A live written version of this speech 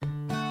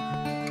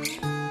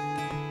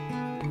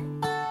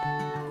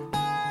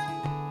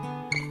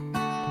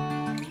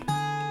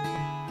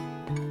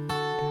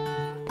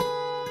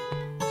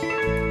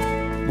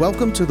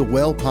Welcome to the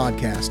Well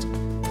Podcast.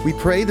 We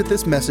pray that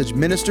this message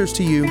ministers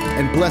to you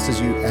and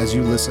blesses you as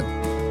you listen.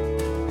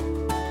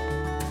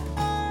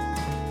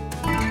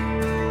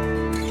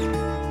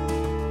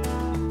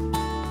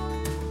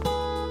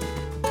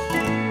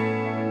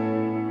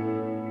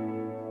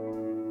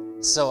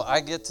 So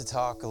I get to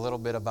talk a little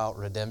bit about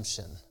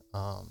redemption,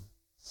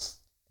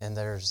 and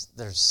there's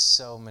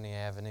so many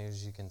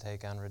avenues you can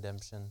take on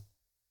redemption.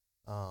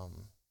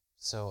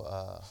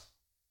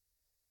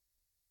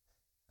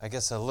 I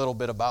guess a little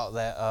bit about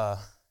that.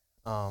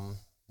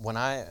 When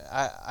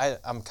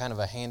I'm kind of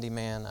a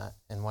handyman,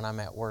 and when I'm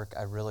at work,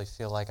 I really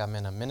feel like I'm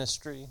in a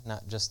ministry,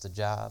 not just a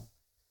job.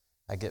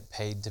 I get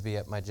paid to be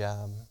at my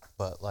job,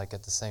 but like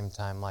at the same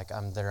time, like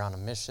I'm there on a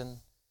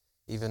mission.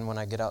 Even when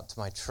I get out to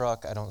my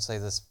truck, I don't say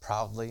this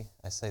proudly.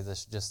 I say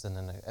this just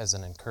as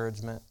an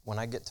encouragement. When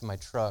I get to my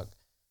truck,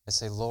 I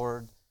say,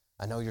 Lord,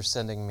 I know you're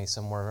sending me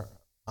somewhere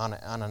on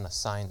an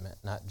assignment,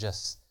 not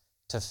just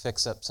to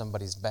fix up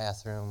somebody's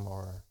bathroom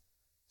or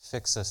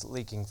fix a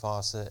leaking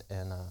faucet.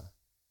 And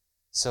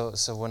so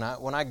when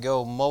I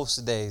go,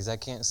 most days, I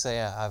can't say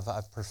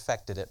I've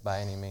perfected it by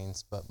any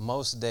means, but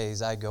most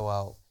days I go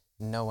out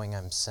knowing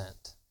I'm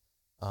sent.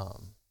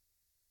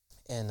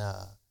 And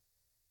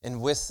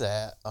with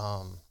that,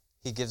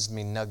 he gives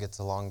me nuggets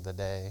along the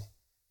day,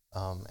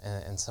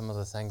 and some of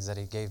the things that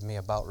he gave me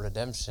about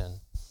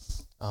redemption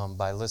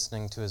by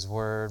listening to his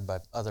word, by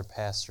other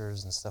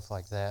pastors and stuff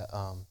like that.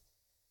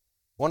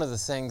 One of the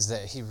things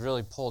that he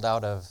really pulled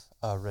out of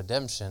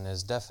redemption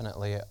is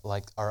definitely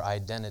like our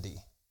identity.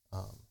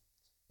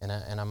 And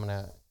I'm going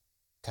to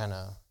kind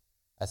of,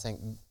 I think,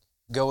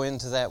 go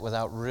into that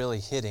without really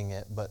hitting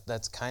it, but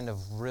that's kind of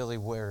really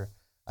where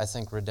I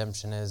think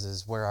redemption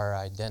is where our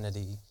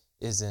identity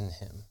is in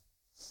him.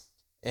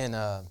 And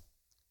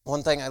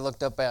one thing I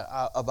looked up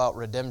about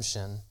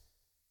redemption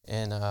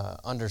and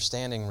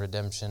understanding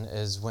redemption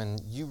is when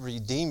you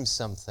redeem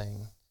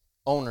something,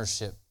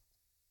 ownership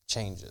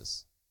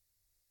changes.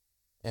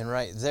 And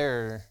right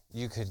there,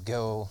 you could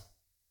go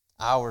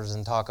hours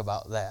and talk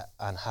about that,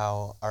 on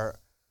how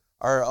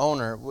our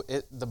owner,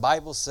 the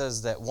Bible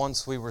says that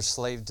once we were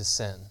slave to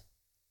sin,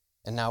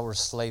 and now we're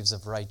slaves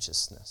of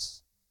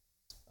righteousness,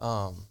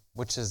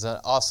 which is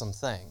an awesome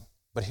thing.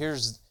 But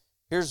here's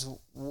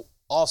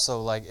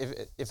also, like,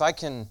 if I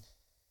can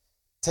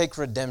take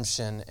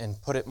redemption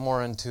and put it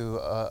more into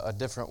a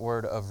different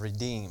word of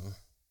redeem.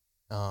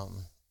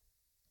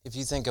 If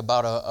you think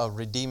about a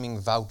redeeming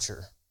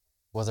voucher,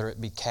 whether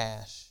it be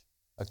cash,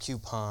 a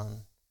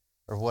coupon,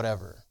 or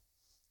whatever.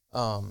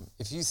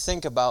 If you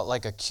think about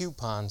like a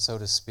coupon, so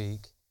to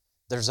speak,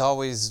 there's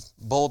always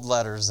bold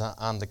letters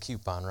on the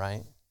coupon,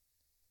 right?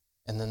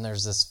 And then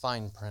there's this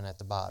fine print at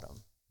the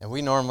bottom. And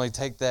we normally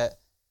take that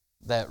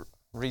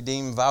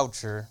redeem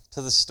voucher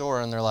to the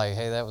store, and they're like,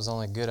 hey, that was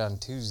only good on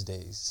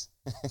Tuesdays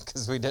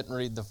because we didn't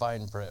read the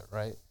fine print,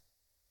 right?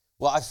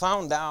 Well, I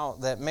found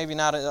out that maybe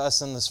not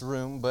us in this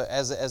room, but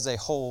as a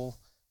whole,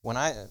 when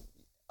I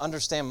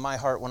understand my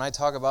heart, when I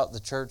talk about the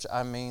church,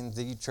 I mean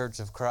the Church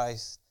of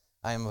Christ.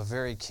 I am a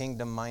very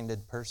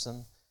kingdom-minded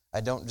person.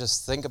 I don't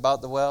just think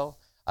about the well.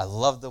 I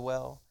love the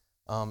well,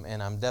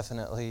 and I'm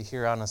definitely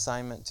here on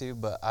assignment too,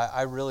 but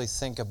I really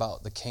think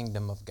about the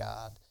kingdom of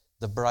God,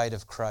 the bride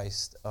of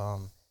Christ.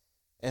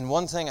 And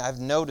one thing I've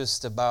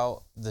noticed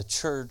about the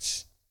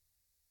church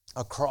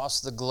across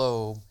the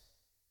globe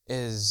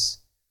is,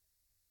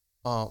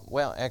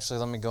 actually,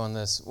 let me go on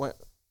this.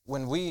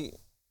 When we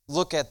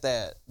look at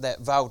that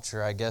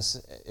voucher, I guess,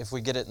 if we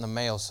get it in the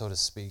mail, so to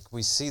speak,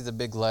 we see the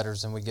big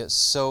letters and we get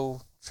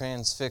so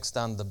transfixed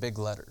on the big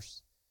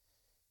letters.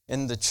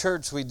 In the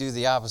church, we do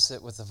the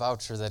opposite with the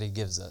voucher that he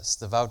gives us,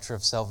 the voucher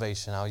of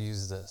salvation. I'll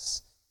use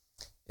this,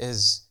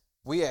 is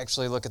we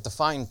actually look at the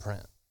fine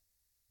print.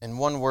 And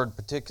one word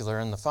particular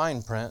in the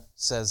fine print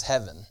says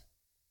heaven.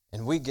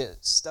 And we get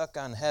stuck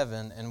on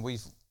heaven and we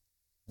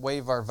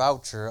wave our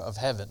voucher of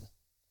heaven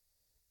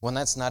when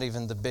that's not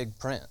even the big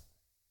print.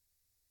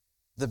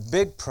 The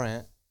big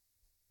print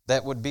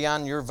that would be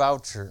on your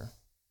voucher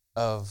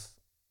of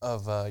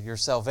your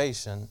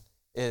salvation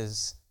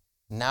is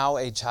now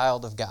a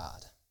child of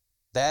God.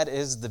 That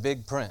is the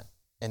big print.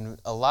 And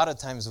a lot of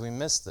times we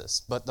miss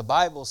this. But the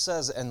Bible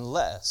says,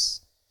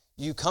 unless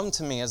you come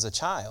to me as a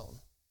child,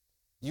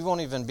 you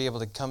won't even be able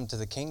to come to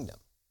the kingdom.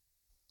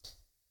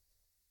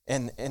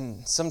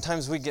 And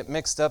sometimes we get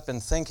mixed up in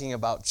thinking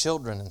about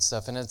children and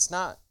stuff, and it's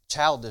not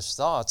childish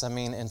thoughts. I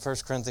mean, in 1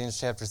 Corinthians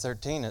chapter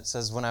 13, it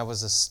says, when I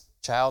was a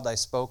child, I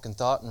spoke and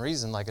thought and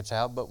reasoned like a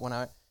child, but when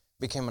I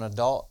became an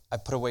adult, I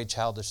put away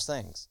childish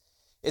things.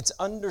 It's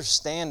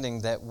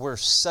understanding that we're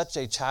such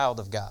a child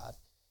of God.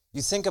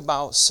 You think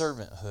about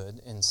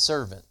servanthood and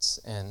servants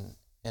and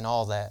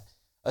all that.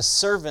 A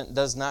servant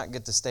does not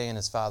get to stay in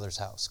his father's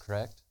house,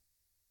 correct?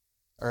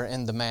 Or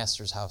in the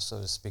master's house,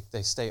 so to speak.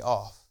 They stay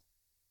off.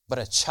 But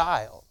a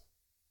child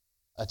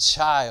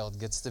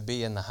gets to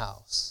be in the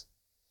house.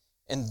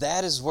 And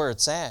that is where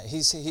it's at.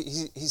 He's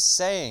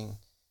saying,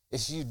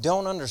 if you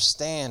don't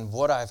understand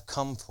what I've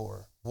come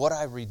for, what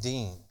I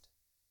redeemed,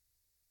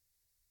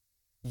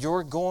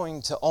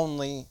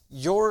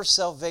 your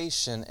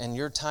salvation and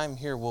your time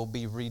here will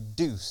be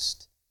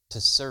reduced to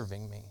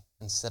serving me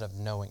instead of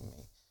knowing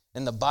me.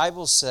 And the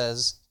Bible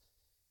says,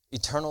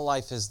 eternal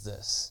life is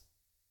this,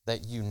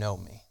 that you know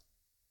me.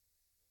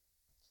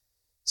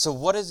 So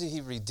what is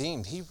he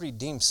redeemed? He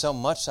redeemed so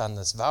much on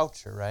this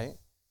voucher, right?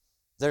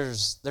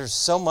 There's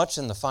so much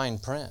in the fine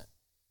print.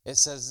 It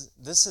says,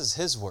 this is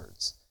his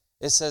words.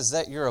 It says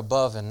that you're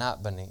above and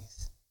not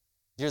beneath.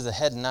 You're the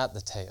head and not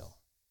the tail.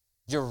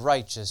 You're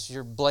righteous,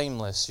 you're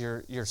blameless,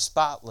 you're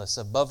spotless,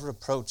 above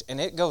reproach. And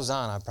it goes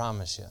on, I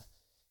promise you.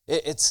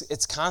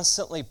 It's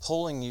constantly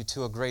pulling you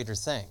to a greater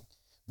thing.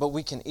 But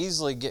we can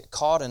easily get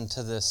caught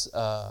into this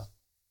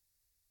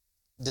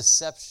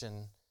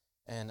deception.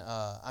 And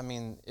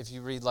if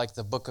you read like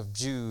the book of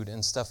Jude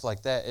and stuff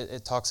like that,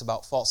 it talks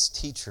about false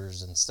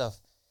teachers and stuff.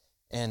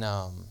 And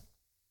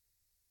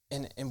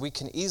we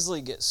can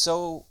easily get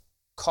so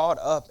caught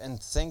up in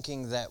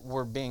thinking that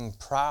we're being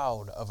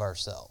proud of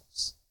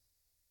ourselves.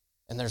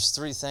 And there's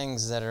three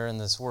things that are in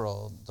this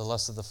world: the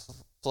lust of the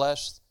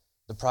flesh,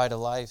 the pride of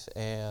life,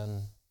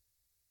 and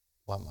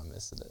why am I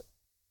missing it?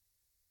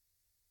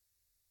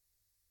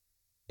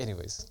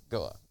 Anyways,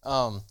 go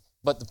on.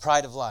 But the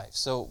pride of life.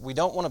 So we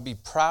don't want to be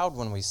proud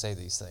when we say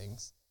these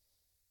things.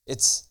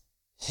 It's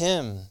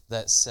him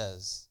that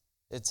says.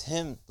 It's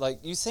him. Like,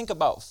 you think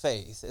about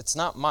faith. It's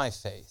not my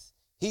faith.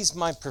 He's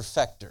my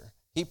perfecter.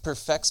 He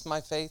perfects my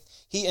faith.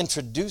 He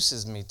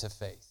introduces me to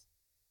faith.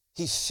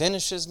 He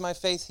finishes my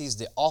faith. He's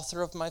the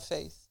author of my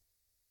faith.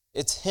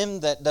 It's him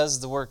that does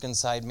the work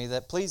inside me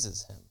that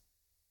pleases him.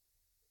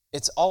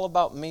 It's all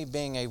about me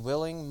being a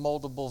willing,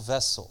 moldable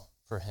vessel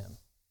for him.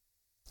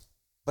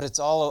 But it's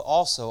all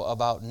also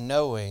about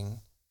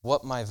knowing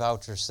what my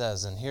voucher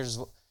says. And here's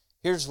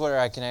where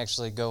I can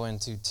actually go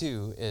into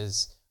too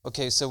is,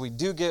 okay, so we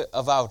do get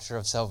a voucher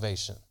of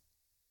salvation.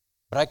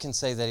 But I can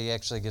say that he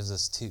actually gives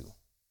us two.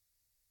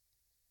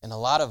 And a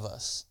lot of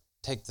us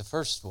take the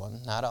first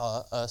one, not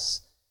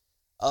us.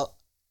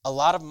 A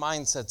lot of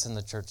mindsets in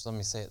the church, let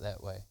me say it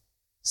that way,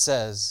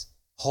 says,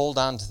 hold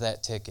on to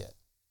that ticket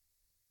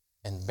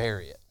and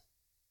bury it.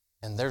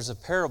 And there's a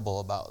parable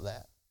about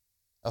that,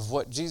 of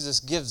what Jesus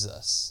gives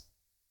us.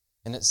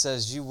 And it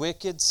says, you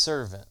wicked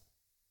servant,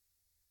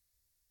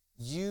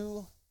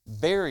 you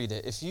buried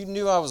it. If you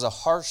knew I was a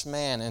harsh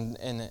man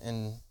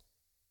and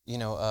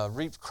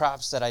reaped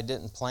crops that I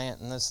didn't plant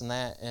and this and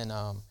that. And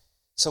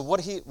so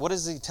what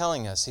is he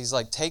telling us? He's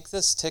like, take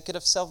this ticket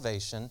of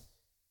salvation.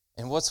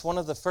 And what's one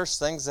of the first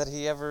things that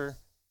he ever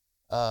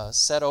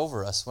said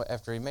over us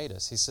after he made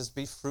us? He says,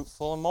 be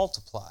fruitful and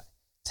multiply.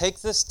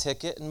 Take this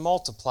ticket and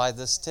multiply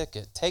this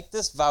ticket. Take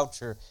this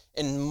voucher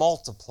and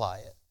multiply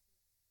it.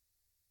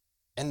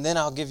 And then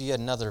I'll give you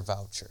another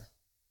voucher.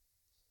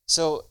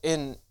 So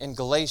in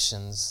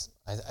Galatians,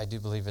 I do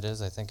believe it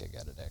is. I think I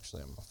got it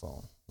actually on my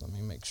phone. Let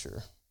me make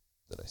sure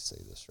that I say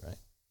this right.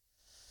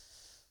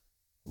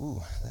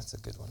 Ooh, that's a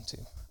good one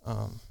too.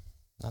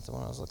 Not the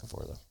one I was looking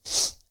for though.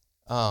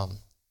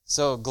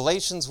 So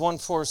Galatians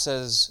 1:4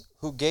 says,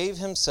 who gave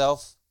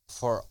himself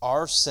for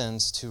our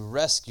sins to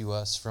rescue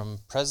us from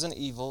present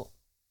evil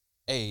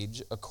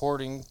age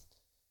according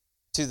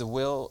to the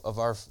will of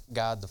our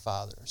God the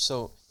Father.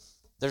 So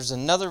there's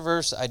another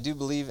verse I do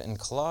believe in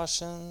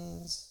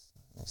Colossians.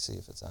 Let me see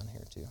if it's on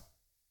here too.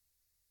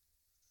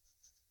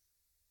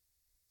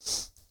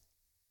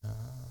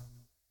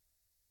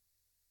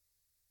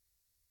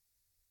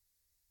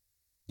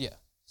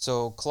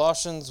 So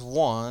Colossians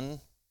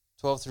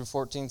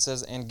 1:12-14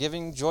 says, and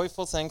giving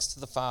joyful thanks to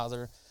the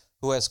Father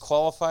who has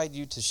qualified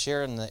you to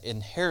share in the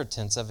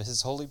inheritance of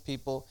his holy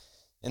people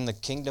in the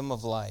kingdom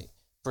of light.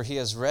 For he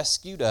has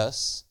rescued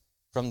us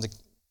from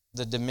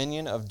the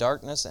dominion of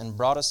darkness and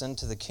brought us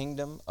into the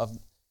kingdom of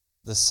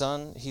the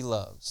Son he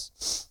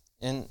loves,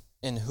 in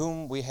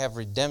whom we have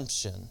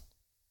redemption,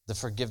 the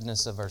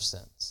forgiveness of our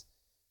sins.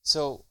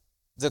 So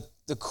the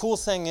cool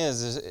thing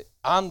is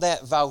on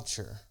that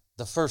voucher,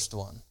 the first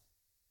one,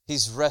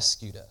 he's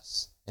rescued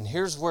us. And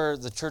here's where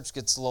the church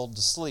gets lulled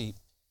to sleep.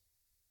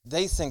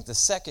 They think the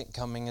second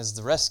coming is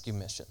the rescue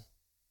mission.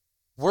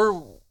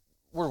 We're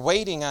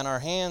waiting on our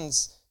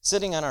hands,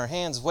 sitting on our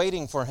hands,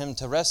 waiting for him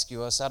to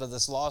rescue us out of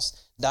this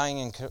lost, dying,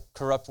 and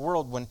corrupt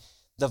world, when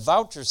the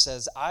voucher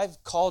says,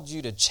 I've called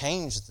you to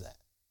change that,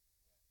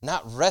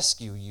 not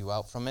rescue you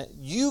out from it.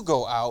 You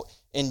go out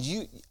and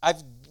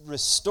I've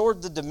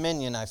restored the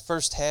dominion I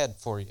first had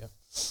for you.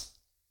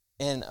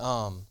 And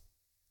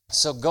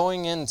so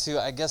going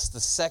into, I guess, the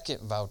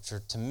second voucher,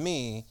 to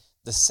me,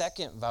 the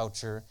second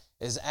voucher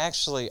is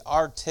actually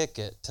our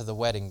ticket to the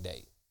wedding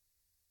date.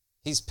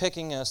 He's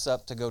picking us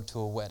up to go to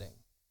a wedding.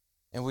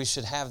 And we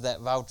should have that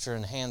voucher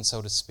in hand,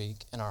 so to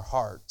speak, in our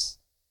hearts.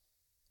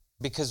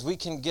 Because we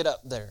can get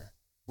up there.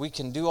 We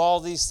can do all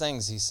these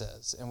things, he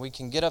says. And we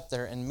can get up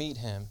there and meet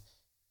him.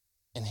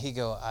 And he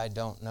go, I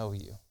don't know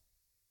you.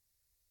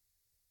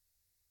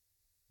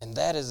 And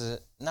that is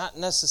not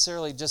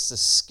necessarily just a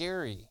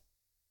scary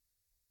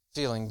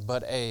feeling,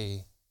 but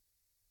a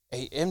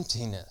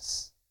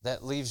emptiness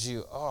that leaves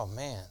you, oh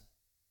man.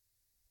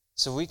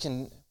 So we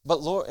can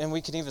But Lord, and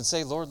we can even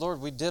say, Lord, Lord,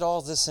 we did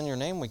all this in your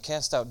name. We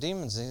cast out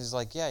demons. And he's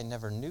like, yeah, I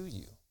never knew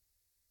you.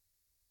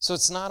 So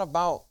it's not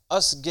about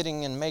us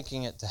getting and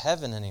making it to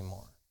heaven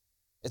anymore.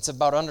 It's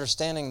about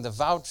understanding the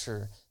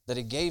voucher that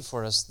he gave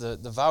for us. The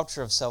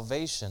voucher of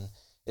salvation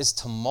is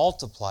to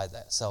multiply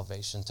that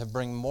salvation, to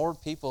bring more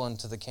people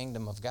into the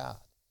kingdom of God.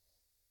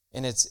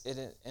 And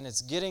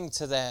it's getting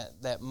to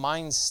that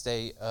mind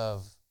state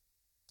of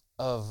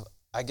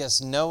I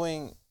guess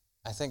knowing.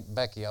 I think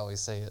Becky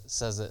always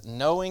says it,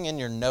 knowing in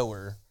your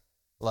knower,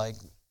 like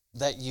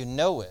that you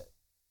know it.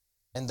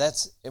 And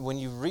that's, when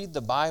you read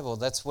the Bible,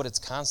 that's what it's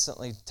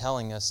constantly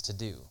telling us to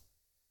do.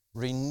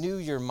 Renew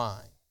your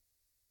mind.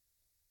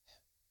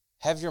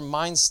 Have your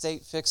mind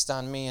state fixed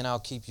on me, and I'll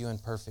keep you in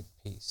perfect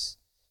peace.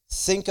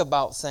 Think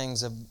about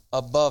things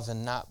above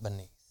and not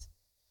beneath.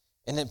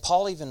 And then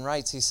Paul even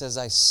writes, he says,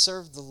 I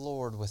serve the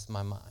Lord with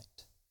my mind.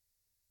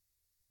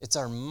 It's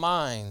our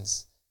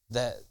minds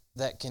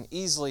that can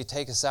easily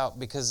take us out,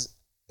 because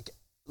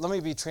let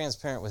me be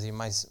transparent with you.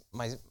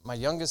 My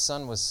youngest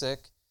son was sick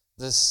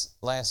this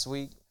last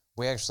week.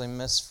 We actually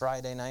missed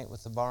Friday night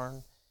with the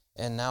barn,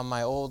 and now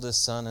my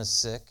oldest son is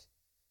sick,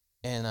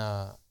 and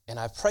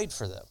I prayed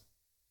for them.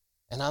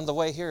 And on the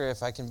way here,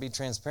 if I can be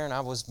transparent,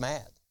 I was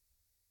mad,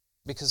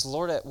 because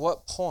Lord, at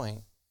what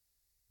point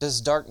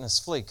does darkness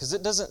flee? Because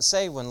it doesn't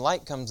say when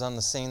light comes on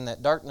the scene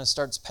that darkness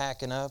starts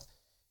packing up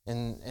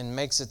and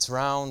makes its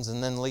rounds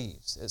and then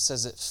leaves. It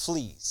says it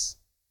flees.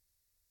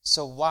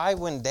 So why,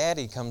 when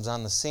Daddy comes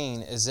on the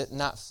scene, is it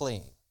not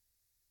fleeing?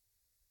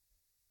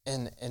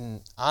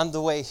 And on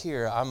the way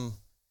here, I'm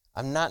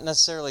not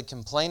necessarily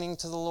complaining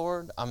to the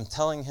Lord. I'm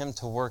telling him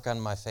to work on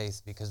my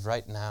faith, because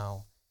right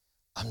now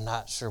I'm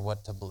not sure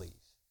what to believe.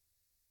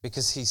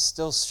 Because he's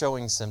still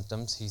showing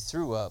symptoms. He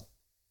threw up,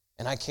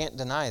 and I can't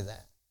deny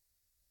that.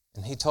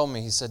 And he told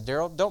me, he said,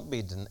 Daryl, don't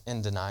be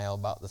in denial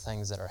about the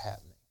things that are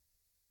happening.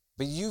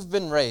 But you've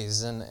been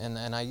raised,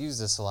 and I use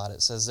this a lot.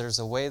 It says, there's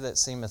a way that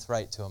seemeth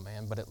right to a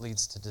man, but it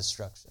leads to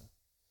destruction.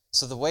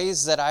 So the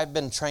ways that I've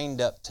been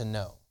trained up to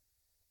know,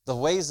 the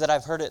ways that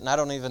I've heard it, and I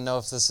don't even know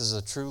if this is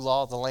a true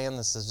law of the land,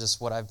 this is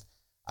just what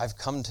I've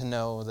come to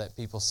know that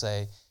people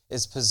say,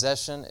 is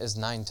possession is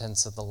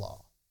 9/10 of the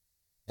law.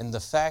 And the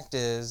fact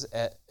is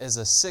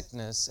a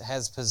sickness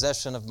has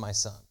possession of my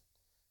son.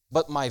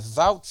 But my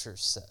voucher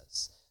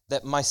says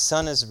that my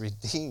son is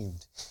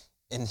redeemed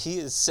and he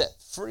is set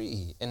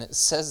free. And it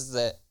says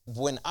that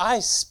when I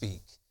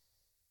speak,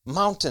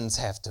 mountains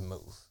have to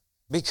move,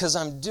 because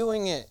I'm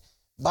doing it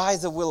by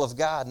the will of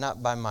God,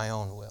 not by my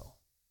own will.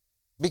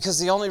 Because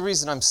the only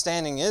reason I'm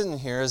standing in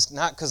here is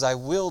not because I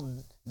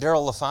willed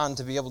Daryl LaFon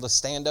to be able to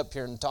stand up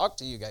here and talk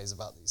to you guys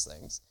about these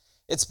things.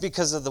 It's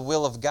because of the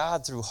will of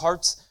God through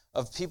hearts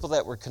of people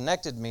that were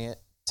connected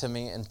to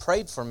me and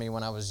prayed for me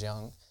when I was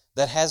young,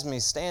 that has me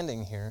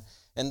standing here.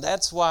 And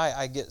that's why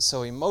I get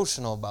so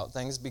emotional about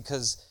things,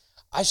 because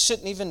I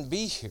shouldn't even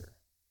be here.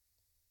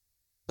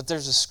 But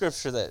there's a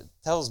scripture that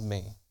tells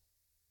me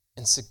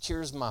and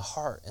secures my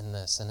heart in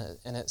this.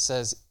 And it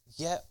says,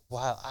 yet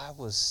while I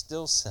was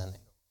still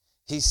sinning,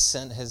 he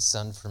sent his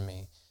son for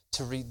me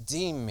to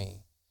redeem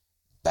me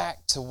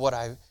back to what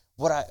I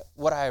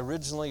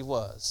originally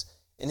was.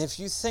 And if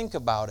you think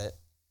about it,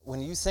 when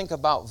you think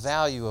about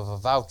value of a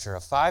voucher, a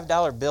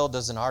 $5 bill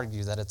doesn't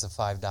argue that it's a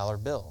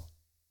 $5 bill.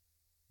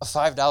 A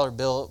 $5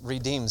 bill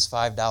redeems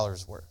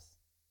 $5 worth.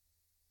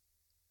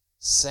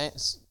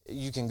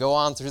 You can go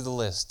on through the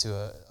list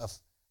to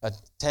a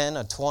 10,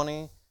 a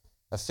 20,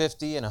 a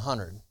 50, and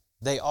 100.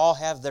 They all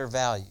have their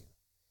value.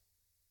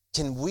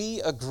 Can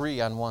we agree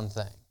on one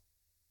thing?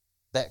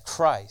 That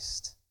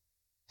Christ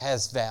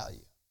has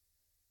value.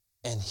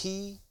 And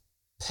he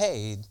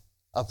paid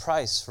a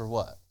price for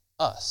what?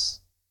 Us.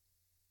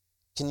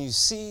 Can you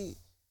see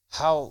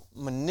how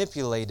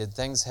manipulated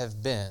things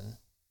have been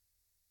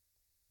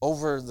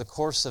over the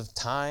course of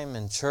time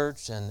and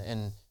church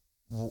and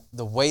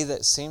the way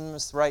that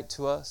seems right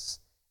to us,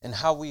 and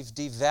how we've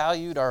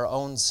devalued our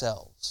own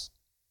selves?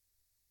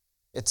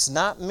 It's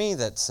not me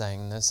that's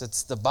saying this.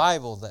 It's the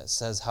Bible that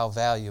says how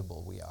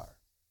valuable we are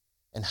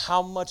and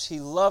how much he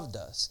loved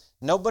us.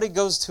 Nobody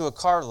goes to a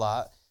car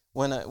lot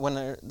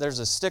when there's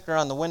a sticker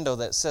on the window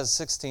that says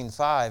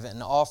 16.5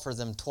 and offer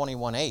them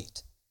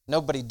 21.8.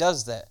 Nobody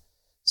does that.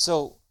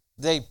 So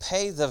they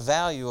pay the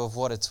value of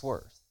what it's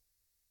worth.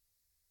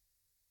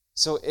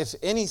 So if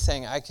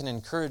anything I can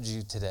encourage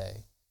you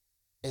today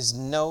is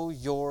know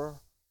your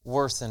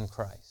worth in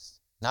Christ.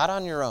 Not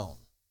on your own,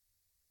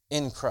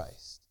 in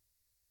Christ.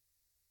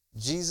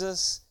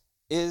 Jesus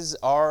is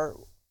I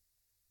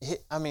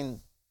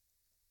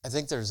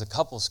think there's a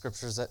couple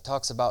scriptures that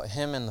talks about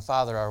him and the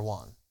Father are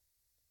one.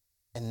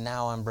 And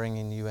now I'm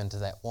bringing you into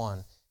that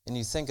one. And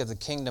you think of the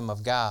kingdom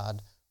of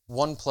God,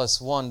 1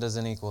 + 1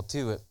 doesn't equal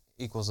 2, it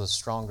equals a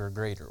stronger,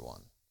 greater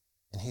one.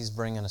 And he's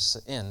bringing us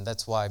in.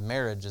 That's why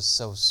marriage is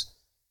so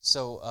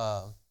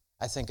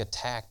I think,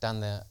 attacked on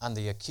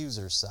the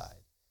accuser's side.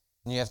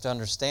 And you have to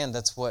understand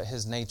that's what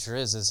his nature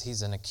is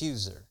he's an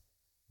accuser.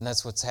 And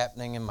that's what's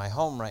happening in my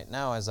home right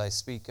now as I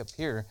speak up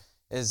here,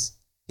 is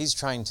he's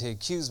trying to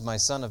accuse my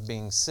son of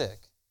being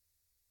sick.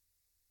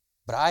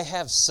 But I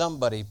have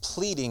somebody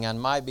pleading on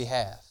my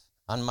behalf,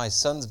 on my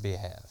son's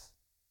behalf,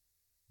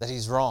 that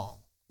he's wrong,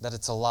 that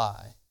it's a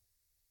lie.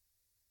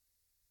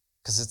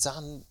 Because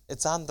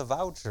it's on the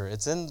voucher.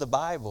 It's in the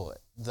Bible.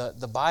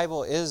 The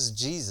Bible is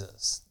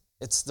Jesus.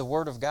 It's the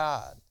Word of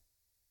God.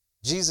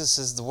 Jesus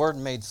is the Word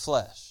made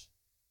flesh.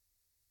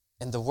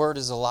 And the Word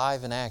is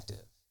alive and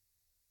active.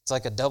 It's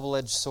like a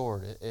double-edged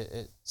sword.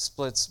 It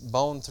splits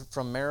bone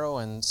from marrow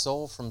and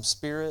soul from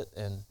spirit.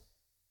 And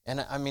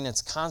I mean,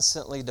 it's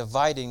constantly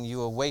dividing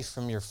you away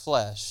from your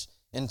flesh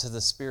into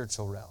the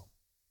spiritual realm.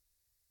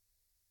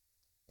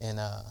 And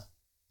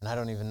I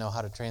don't even know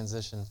how to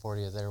transition for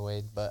you there,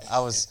 Wade, but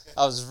I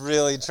was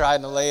really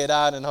trying to lay it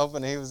on and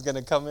hoping he was going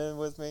to come in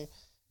with me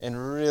and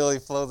really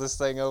flow this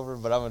thing over,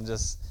 but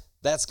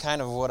that's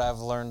kind of what I've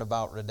learned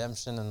about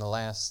redemption in the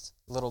last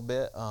little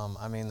bit.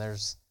 I mean,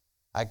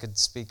 I could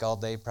speak all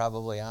day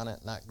probably on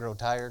it, not grow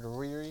tired or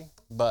weary,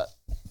 but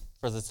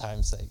for the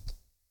time's sake.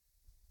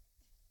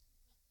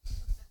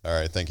 All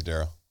right, thank you,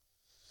 Daryl.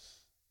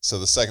 So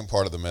the second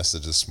part of the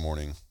message this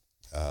morning,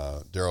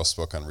 Daryl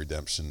spoke on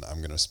redemption. I'm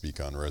going to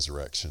speak on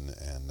resurrection,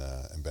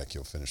 and Becky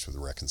will finish with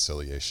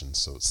reconciliation.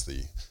 So it's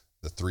the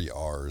 3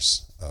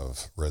 R's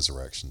of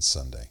Resurrection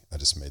Sunday. I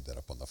just made that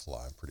up on the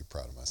fly. I'm pretty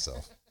proud of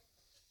myself.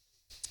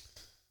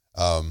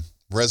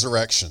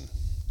 Resurrection.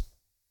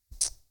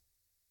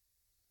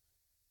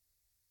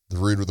 The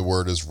root of the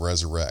word is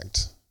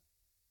resurrect,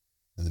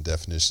 and the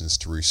definition is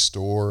to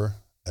restore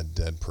a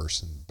dead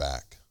person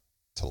back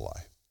to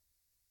life.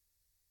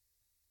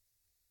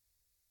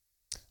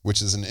 Which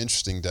is an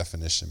interesting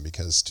definition,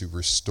 because to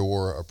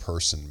restore a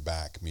person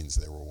back means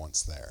they were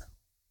once there.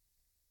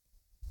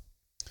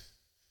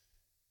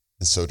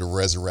 And so to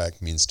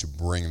resurrect means to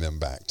bring them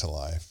back to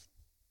life.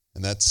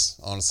 And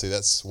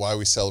that's why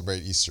we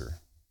celebrate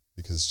Easter,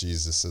 because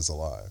Jesus is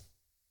alive.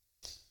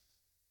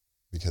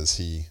 Because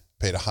he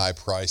paid a high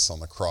price on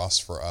the cross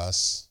for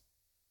us,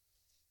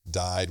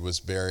 died, was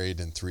buried,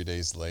 and 3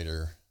 days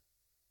later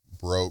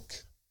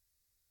broke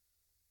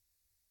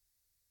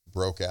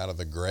out of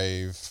the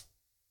grave,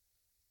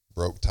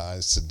 broke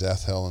ties to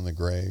death, hell, and the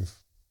grave.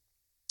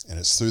 And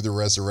it's through the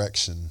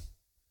resurrection,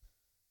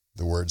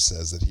 the word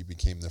says, that he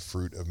became the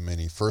fruit of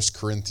many. 1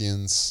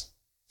 Corinthians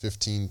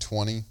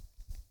 15:20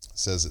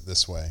 says it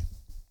this way.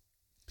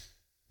 It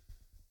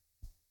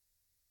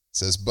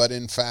says, but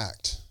in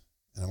fact,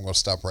 and I'm going to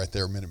stop right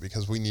there a minute,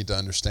 because we need to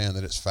understand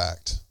that it's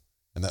fact.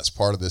 And that's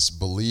part of this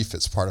belief.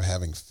 It's part of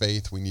having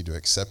faith. We need to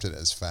accept it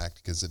as fact,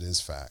 because it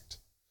is fact.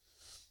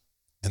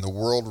 And the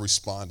world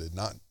responded,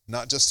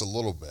 not just a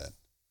little bit,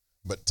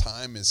 but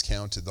time is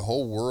counted. The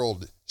whole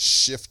world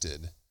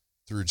shifted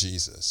through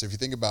Jesus. If you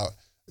think about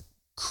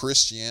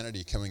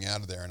Christianity coming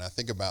out of there, and I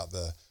think about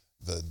the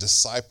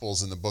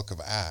disciples in the book of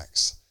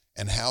Acts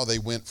and how they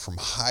went from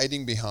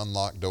hiding behind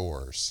locked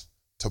doors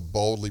to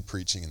boldly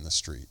preaching in the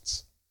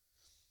streets.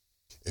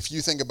 If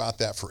you think about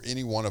that for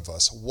any one of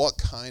us, what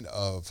kind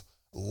of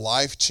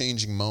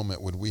life-changing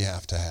moment would we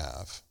have to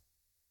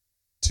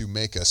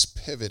make us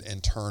pivot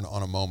and turn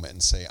on a moment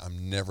and say,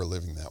 I'm never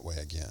living that way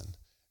again?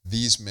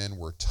 These men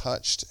were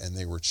touched and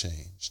they were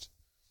changed.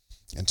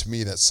 And to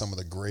me, that's some of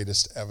the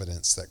greatest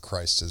evidence that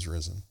Christ has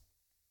risen.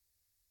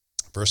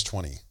 Verse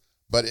 20,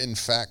 but in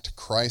fact,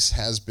 Christ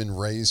has been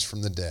raised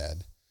from the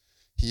dead.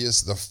 He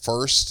is the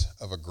first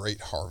of a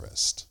great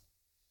harvest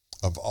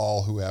of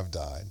all who have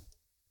died.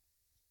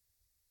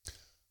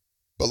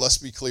 But let's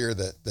be clear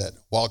that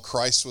while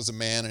Christ was a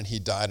man and he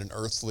died an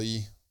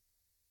earthly,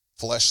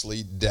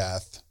 fleshly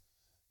death,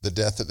 the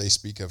death that they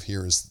speak of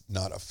here is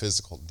not a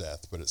physical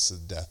death, but it's the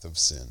death of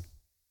sin.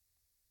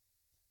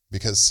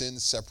 Because sin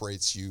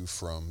separates you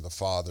from the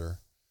Father,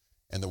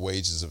 and the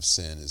wages of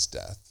sin is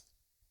death.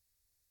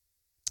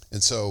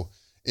 And so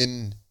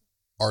in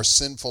our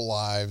sinful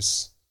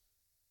lives,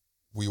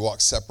 we walk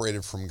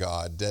separated from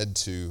God, dead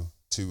to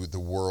the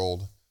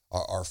world,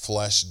 our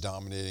flesh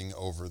dominating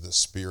over the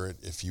spirit,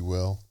 if you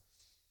will.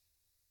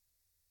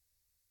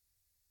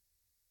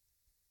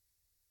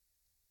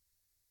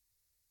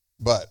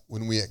 But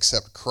when we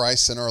accept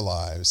Christ in our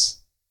lives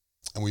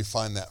and we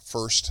find that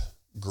first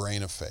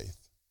grain of faith,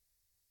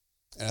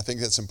 and I think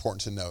that's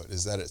important to note,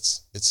 is that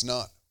it's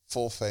not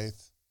full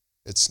faith,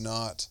 it's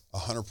not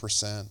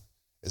 100%,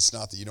 it's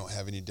not that you don't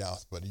have any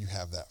doubt, but you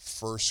have that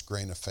first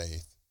grain of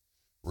faith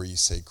where you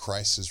say,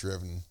 Christ is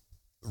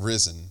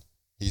risen,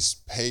 he's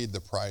paid the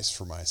price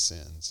for my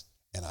sins,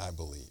 and I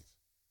believe.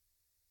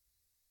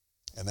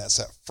 And that's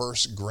that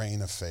first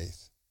grain of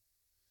faith.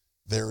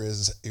 There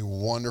is a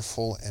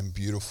wonderful and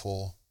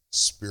beautiful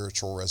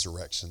spiritual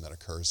resurrection that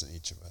occurs in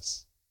each of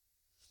us.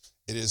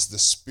 It is the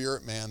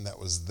spirit man that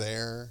was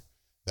there,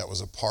 that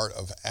was a part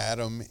of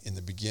Adam in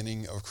the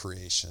beginning of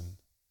creation,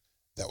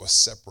 that was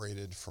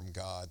separated from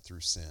God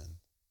through sin.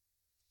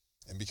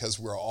 And because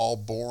we're all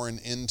born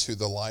into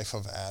the life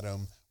of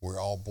Adam, we're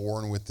all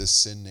born with this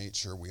sin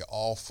nature, we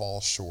all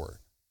fall short.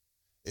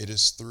 It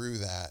is through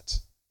that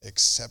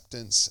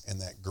acceptance and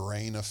that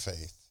grain of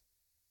faith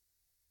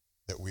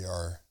that we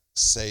are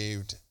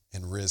saved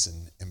and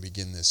risen and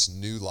begin this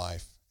new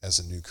life as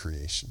a new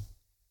creation.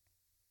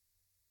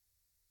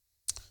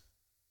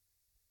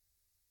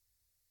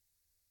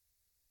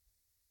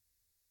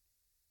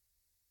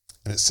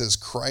 And it says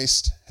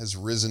Christ has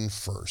risen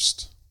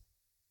first,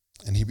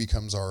 and he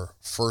becomes our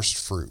first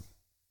fruit.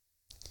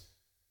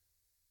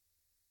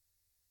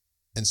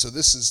 And so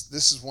this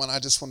is one I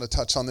just want to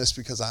touch on this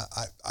because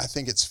I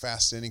think it's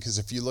fascinating, because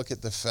if you look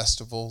at the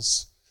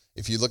festivals,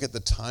 if you look at the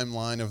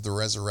timeline of the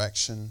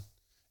resurrection,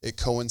 it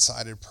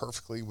coincided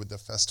perfectly with the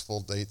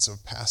festival dates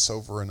of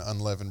Passover and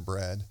unleavened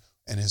bread,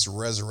 and his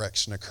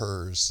resurrection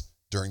occurs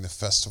during the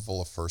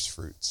festival of first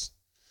fruits.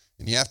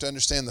 And you have to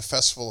understand the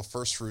festival of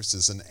first fruits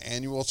is an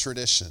annual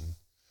tradition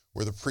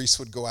where the priests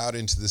would go out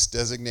into this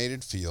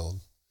designated field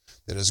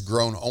that is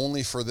grown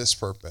only for this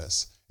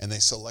purpose, and they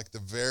select the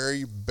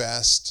very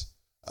best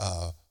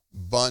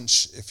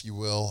bunch, if you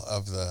will,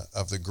 of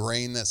the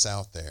grain that's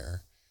out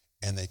there,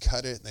 and they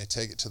cut it and they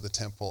take it to the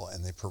temple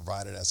and they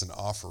provide it as an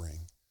offering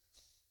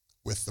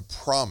with the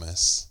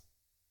promise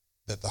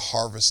that the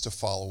harvest to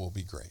follow will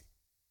be great.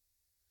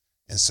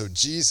 And so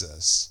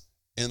Jesus,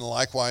 in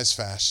likewise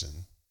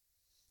fashion,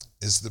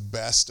 is the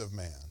best of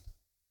man,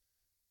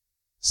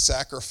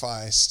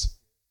 sacrificed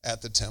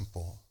at the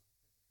temple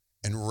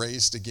and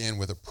raised again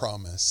with a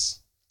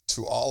promise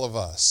to all of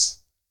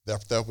us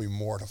that there'll be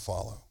more to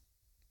follow.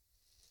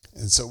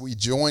 And so we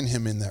join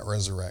him in that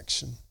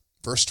resurrection.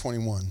 Verse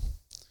 21,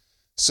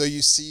 so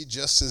you see,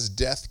 just as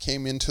death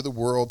came into the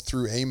world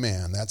through a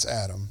man, that's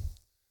Adam,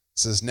 it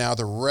says, now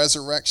the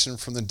resurrection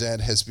from the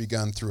dead has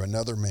begun through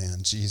another man,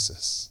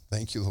 Jesus.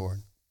 Thank you,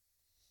 Lord.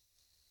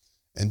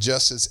 And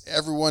just as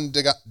everyone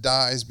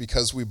dies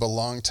because we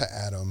belong to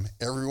Adam,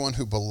 everyone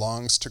who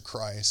belongs to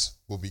Christ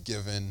will be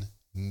given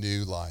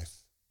new life.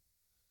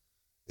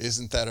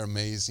 Isn't that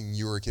amazing?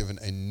 You are given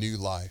a new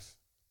life.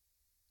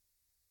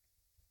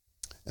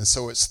 And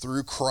so it's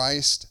through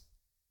Christ,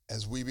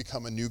 as we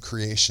become a new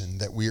creation,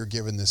 that we are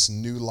given this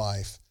new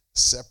life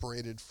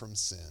separated from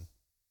sin.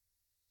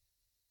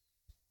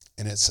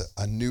 And it's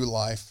a new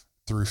life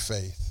through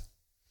faith.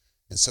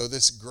 And so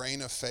this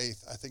grain of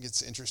faith, I think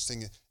it's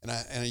interesting, and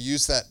I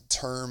use that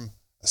term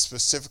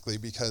specifically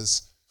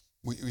because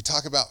we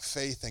talk about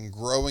faith and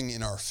growing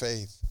in our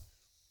faith.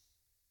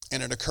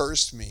 And it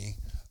occurs to me,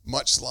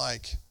 much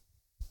like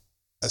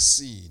a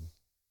seed.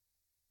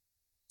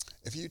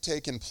 If you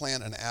take and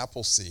plant an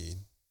apple seed,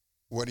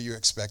 what are you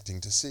expecting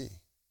to see?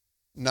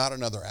 Not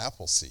another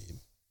apple seed,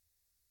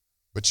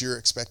 but you're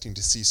expecting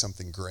to see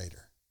something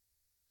greater.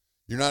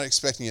 You're not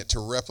expecting it to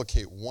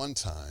replicate one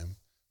time,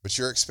 but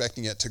you're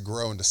expecting it to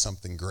grow into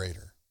something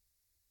greater.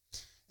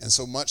 And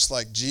so much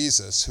like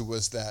Jesus, who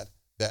was that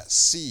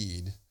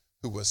seed,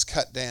 who was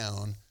cut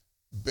down,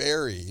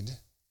 buried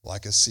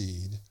like a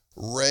seed,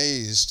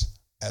 raised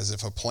as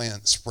if a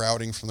plant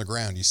sprouting from the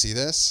ground. You see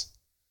this?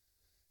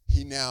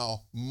 He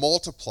now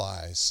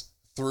multiplies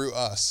through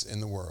us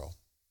in the world.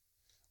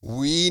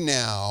 We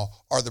now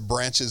are the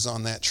branches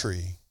on that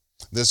tree.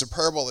 There's a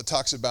parable that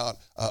talks about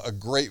a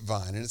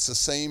grapevine, and it's the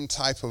same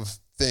type of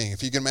thing.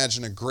 If you can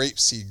imagine a grape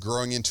seed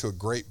growing into a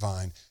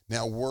grapevine,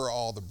 now we're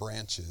all the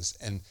branches,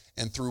 and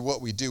through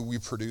what we do, we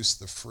produce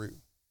the fruit.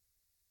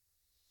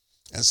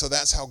 And so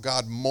that's how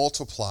God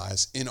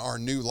multiplies in our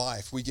new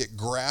life. We get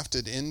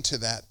grafted into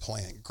that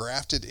plant,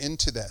 grafted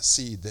into that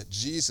seed that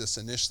Jesus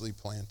initially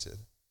planted.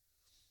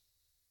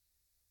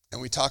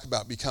 And we talk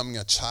about becoming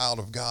a child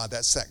of God.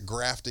 That's that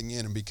grafting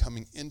in and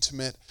becoming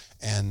intimate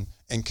and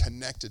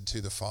connected to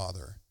the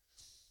Father.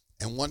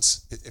 And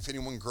once, if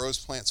anyone grows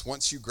plants,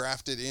 once you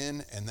graft it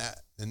in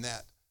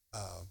that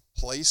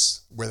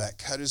place where that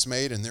cut is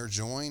made and they're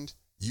joined,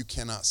 you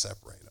cannot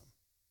separate them.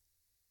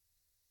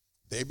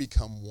 They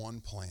become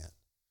one plant.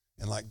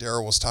 And like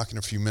Daryl was talking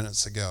a few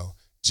minutes ago,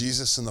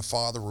 Jesus and the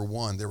Father were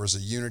one. There was a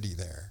unity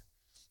there.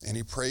 And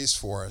he prays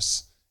for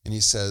us, and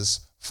he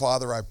says,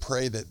 Father, I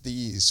pray that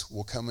these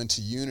will come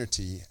into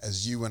unity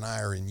as you and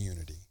I are in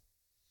unity.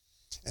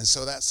 And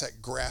so that's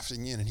that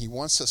grafting in. And he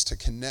wants us to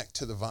connect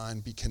to the vine,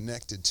 be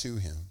connected to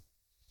him.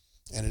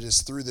 And it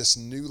is through this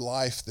new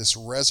life, this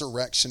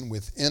resurrection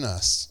within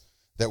us,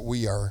 that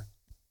we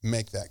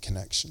make that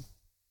connection.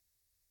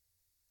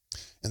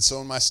 And so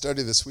in my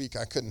study this week,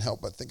 I couldn't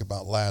help but think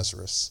about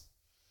Lazarus.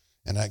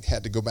 And I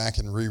had to go back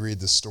and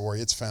reread the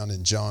story. It's found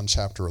in John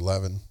chapter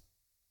 11.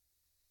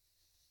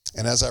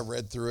 And as I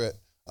read through it,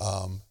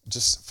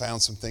 just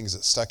found some things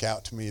that stuck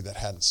out to me that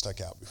hadn't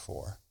stuck out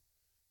before.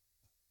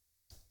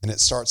 And it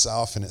starts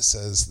off and it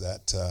says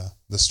that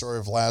the story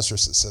of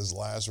Lazarus, it says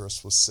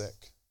Lazarus was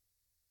sick.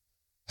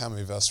 How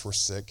many of us were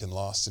sick and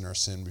lost in our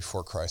sin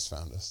before Christ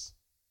found us?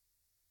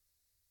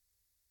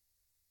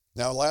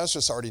 Now,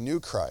 Lazarus already knew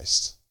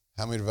Christ.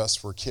 How many of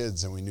us were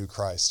kids and we knew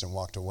Christ and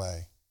walked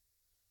away?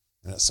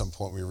 And at some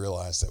point we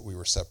realized that we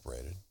were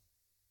separated.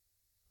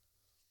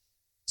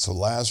 So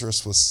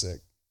Lazarus was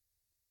sick.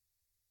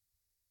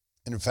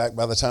 And in fact,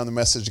 by the time the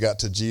message got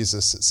to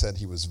Jesus, it said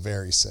he was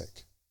very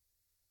sick.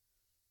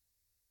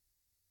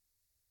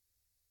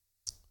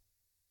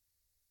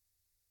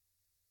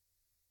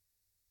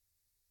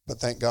 But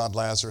thank God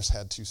Lazarus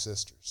had two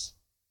sisters.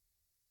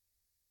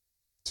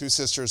 Two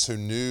sisters who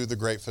knew the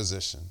great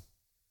physician,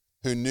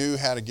 who knew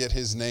how to get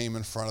his name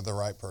in front of the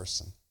right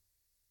person.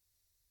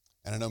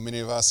 And I know many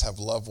of us have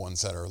loved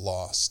ones that are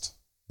lost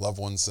loved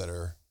ones that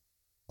are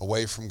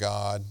away from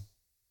God,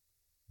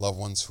 loved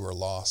ones who are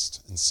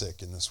lost and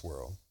sick in this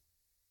world.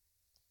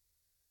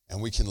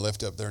 And we can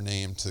lift up their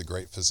name to the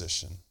great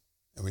physician,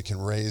 and we can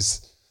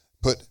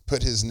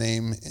put his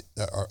name,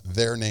 or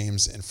their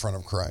names in front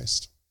of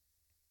Christ.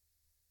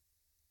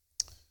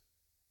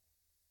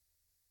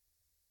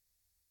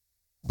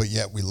 But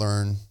yet we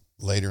learn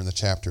later in the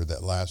chapter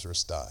that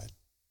Lazarus died.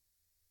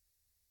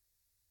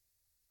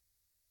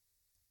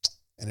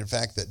 And in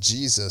fact, that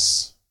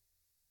Jesus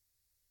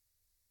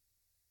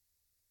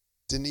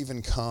didn't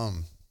even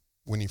come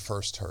when he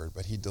first heard,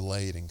 but he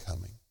delayed in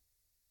coming.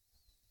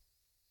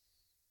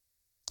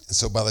 And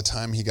so by the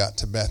time he got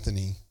to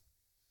Bethany,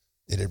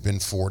 it had been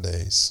 4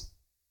 days.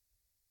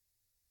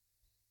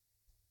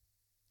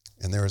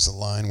 And there is a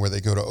line where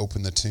they go to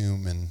open the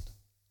tomb, and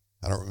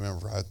I don't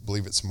remember, I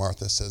believe it's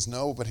Martha says,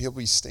 no, but he'll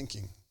be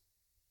stinking.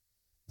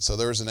 So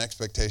there was an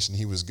expectation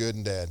he was good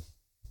and dead.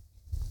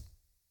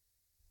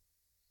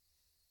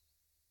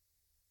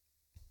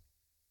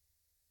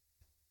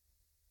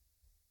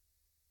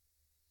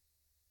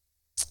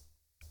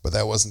 But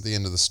that wasn't the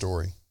end of the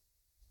story.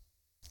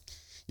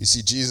 You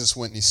see, Jesus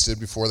went and he stood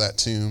before that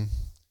tomb,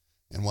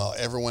 and while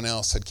everyone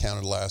else had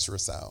counted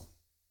Lazarus out,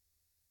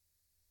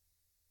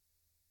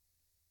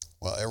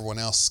 while everyone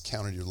else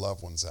counted your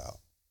loved ones out,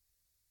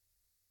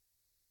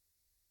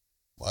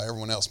 while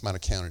everyone else might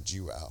have counted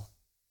you out,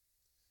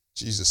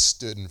 Jesus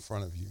stood in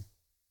front of you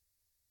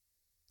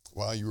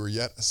while you were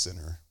yet a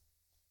sinner,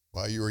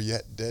 while you were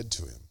yet dead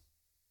to him.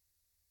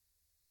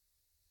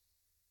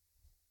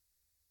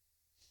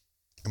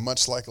 And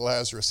much like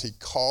Lazarus, he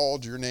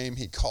called your name,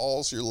 he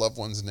calls your loved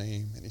one's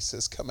name, and he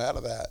says, come out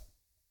of that.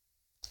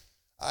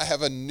 I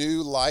have a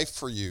new life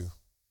for you.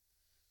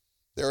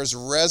 There is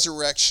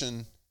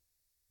resurrection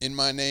in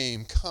my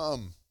name.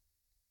 Come.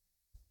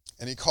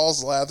 And he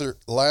calls Lazarus,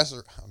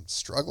 I'm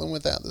struggling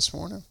with that this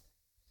morning.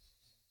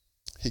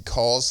 He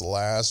calls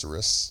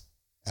Lazarus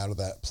out of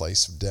that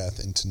place of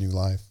death into new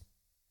life.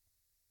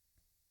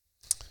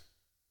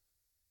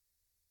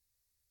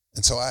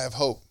 And so I have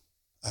hope.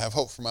 I have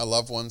hope for my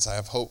loved ones. I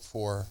have hope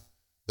for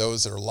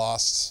those that are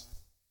lost,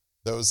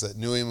 those that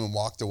knew him and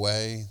walked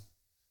away,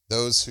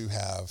 those who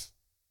have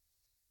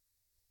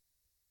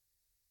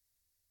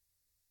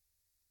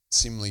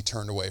seemingly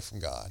turned away from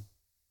God.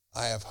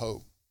 I have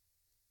hope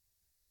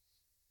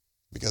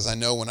because I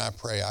know when I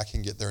pray, I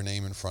can get their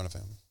name in front of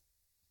him.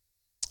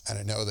 And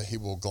I know that he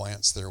will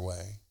glance their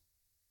way.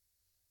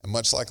 And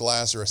much like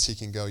Lazarus, he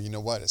can go, you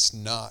know what? It's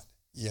not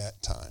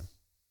yet time.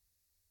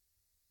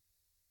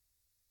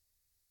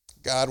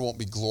 God won't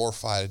be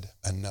glorified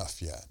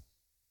enough yet.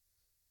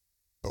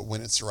 But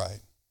when it's right,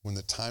 when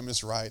the time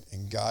is right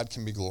and God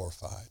can be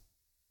glorified,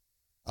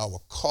 I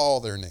will call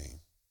their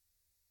name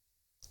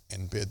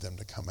and bid them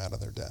to come out of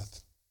their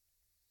death.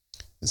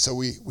 And so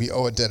we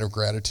owe a debt of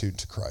gratitude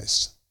to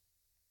Christ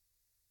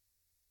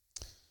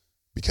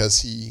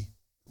because he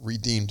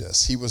redeemed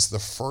us. He was the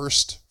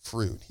first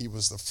fruit. He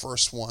was the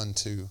first one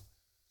to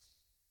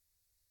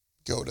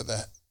go to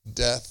that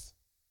death,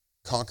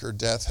 conquered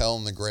death, hell,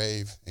 and the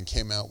grave, and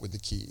came out with the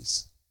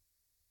keys.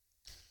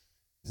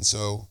 And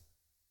so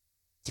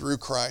through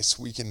Christ,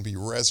 we can be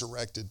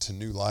resurrected to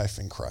new life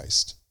in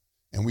Christ,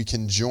 and we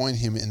can join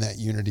him in that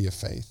unity of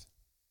faith.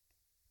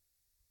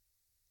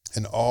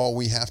 And all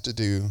we have to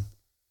do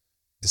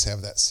is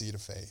have that seed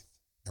of faith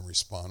and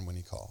respond when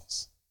he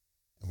calls,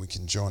 and we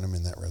can join him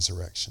in that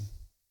resurrection.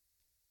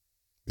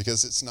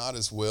 Because it's not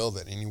his will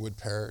that any would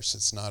perish.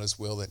 It's not his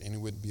will that any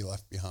would be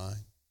left behind.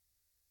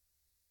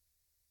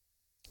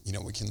 You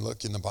know, we can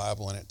look in the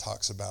Bible and it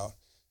talks about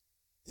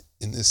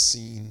in this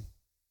scene,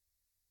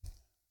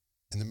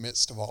 in the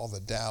midst of all the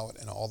doubt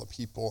and all the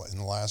people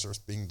and Lazarus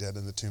being dead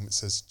in the tomb, it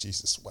says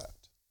Jesus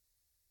wept.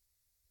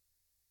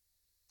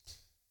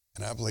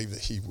 And I believe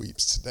that he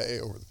weeps today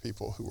over the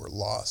people who are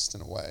lost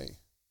and away.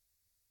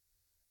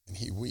 And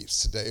he weeps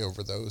today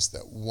over those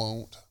that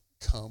won't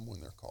come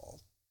when they're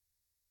called.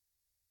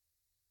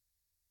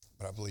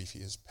 But I believe he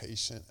is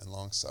patient and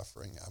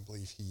long-suffering. I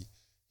believe he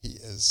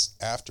is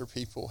after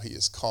people. He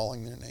is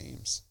calling their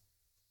names.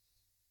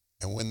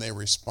 And when they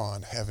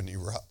respond, heaven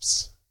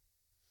erupts.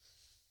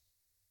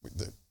 We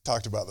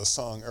talked about the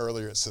song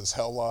earlier. It says,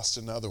 hell lost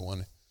another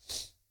one.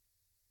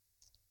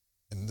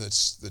 And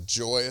that's the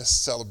joyous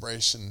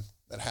celebration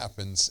that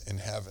happens in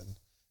heaven.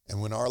 And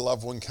when our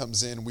loved one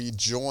comes in, we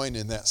join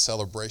in that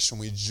celebration.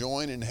 We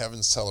join in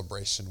heaven's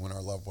celebration when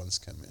our loved ones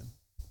come in.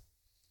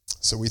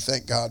 So we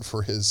thank God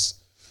for his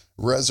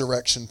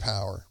resurrection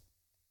power.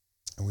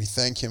 And we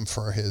thank him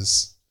for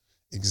his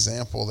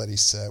example that he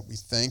set. We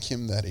thank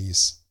him that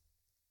he's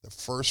the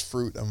first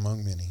fruit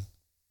among many.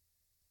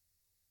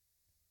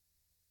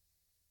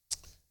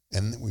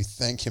 And we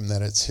thank him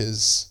that it's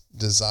his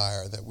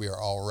desire that we are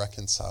all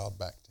reconciled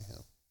back to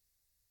him.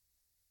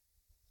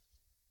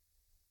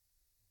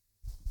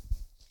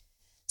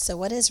 So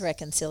what is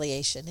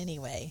reconciliation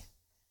anyway?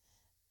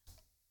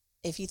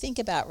 If you think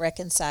about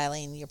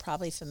reconciling, you're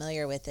probably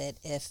familiar with it.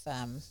 If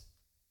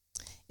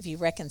you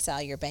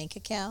reconcile your bank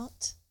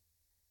account,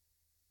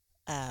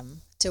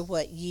 to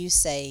what you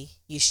say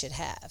you should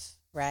have,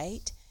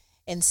 right?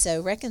 And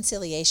so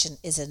reconciliation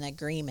is an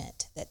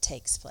agreement that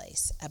takes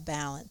place, a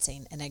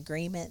balancing, an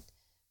agreement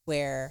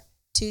where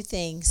two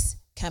things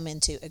come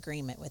into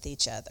agreement with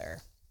each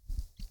other.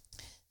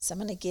 So I'm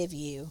going to give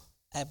you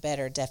a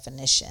better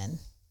definition.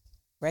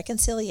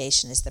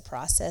 Reconciliation is the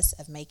process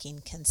of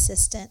making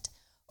consistent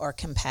or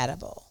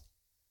compatible.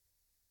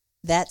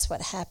 That's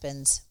what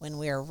happens when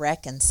we are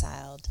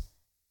reconciled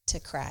to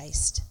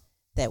Christ,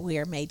 that we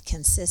are made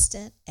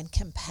consistent and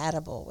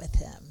compatible with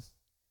him.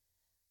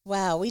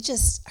 Wow, we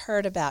just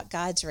heard about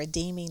God's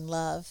redeeming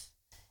love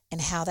and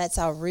how that's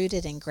all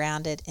rooted and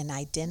grounded in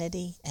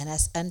identity and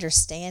us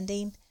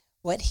understanding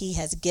what he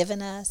has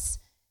given us.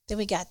 Then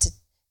we got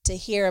to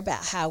hear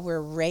about how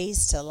we're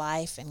raised to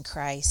life in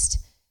Christ,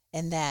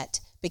 and that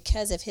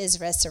because of his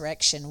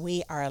resurrection,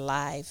 we are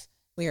alive.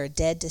 We are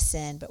dead to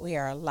sin, but we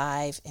are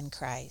alive in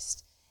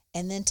Christ.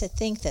 And then to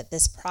think that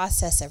this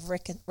process of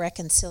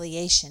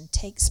reconciliation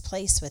takes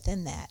place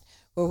within that,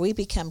 where we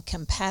become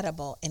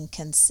compatible and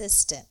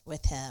consistent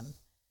with him.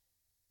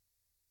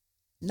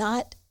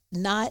 Not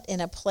in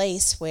a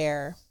place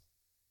where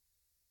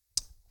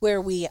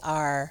we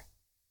are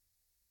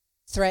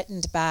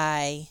threatened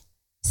by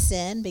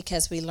sin,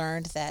 because we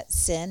learned that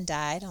sin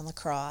died on the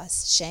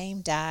cross,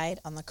 shame died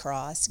on the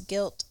cross,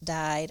 guilt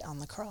died on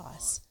the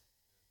cross.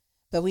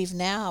 But we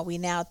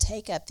now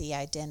take up the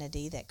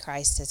identity that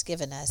Christ has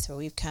given us, where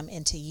we've come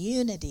into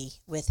unity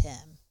with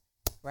him,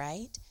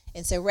 right?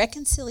 And so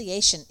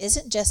reconciliation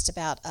isn't just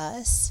about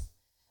us,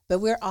 but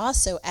we're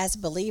also, as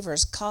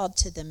believers, called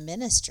to the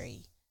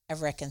ministry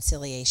of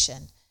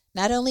reconciliation.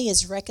 Not only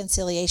is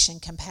reconciliation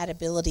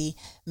compatibility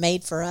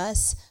made for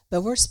us,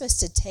 but we're supposed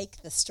to take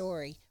the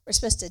story. We're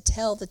supposed to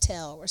tell the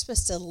tale. We're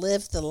supposed to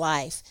live the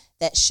life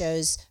that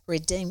shows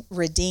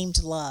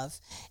redeemed love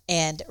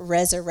and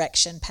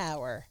resurrection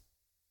power.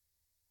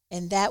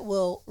 And that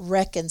will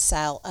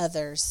reconcile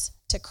others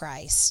to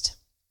Christ.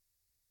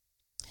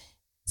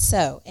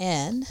 So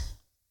in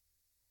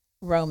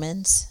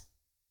Romans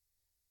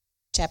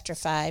chapter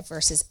 5,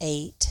 verses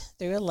 8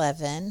 through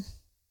 11,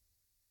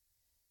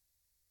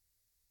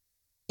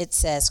 it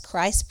says,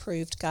 Christ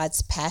proved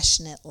God's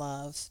passionate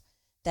love.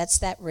 That's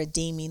that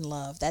redeeming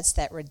love. That's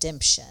that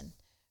redemption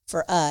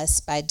for us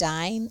by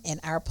dying in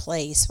our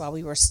place while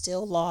we were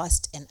still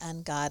lost and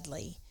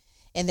ungodly.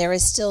 And there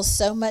is still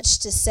so much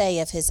to say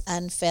of his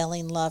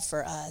unfailing love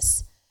for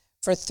us.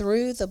 For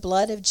through the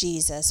blood of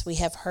Jesus, we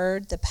have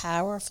heard the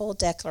powerful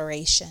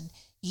declaration,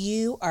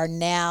 you are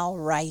now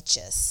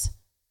righteous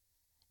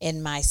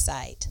in my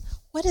sight.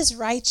 What does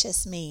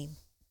righteous mean?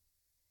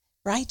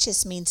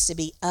 Righteous means to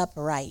be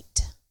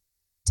upright,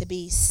 to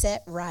be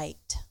set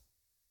right.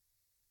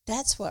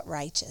 That's what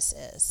righteous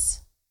is.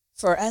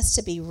 For us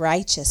to be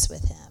righteous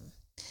with him.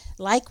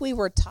 Like we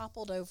were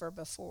toppled over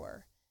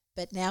before,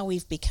 but now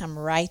we've become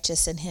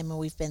righteous in him and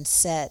we've been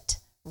set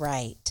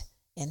right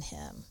in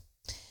him.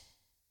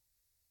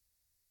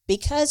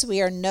 Because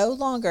we are no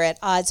longer at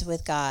odds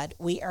with God,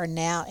 we are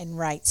now in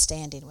right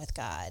standing with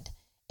God.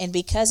 And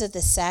because of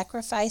the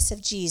sacrifice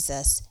of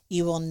Jesus,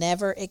 you will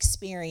never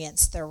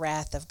experience the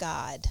wrath of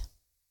God.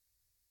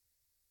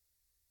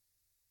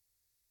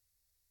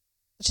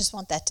 I just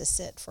want that to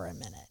sit for a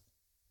minute.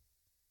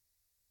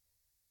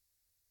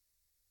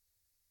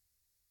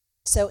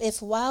 So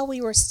if while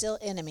we were still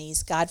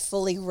enemies, God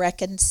fully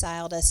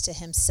reconciled us to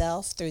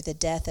himself through the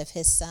death of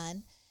his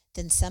Son,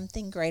 then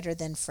something greater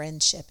than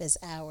friendship is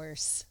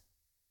ours.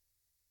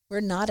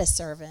 We're not a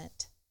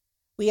servant.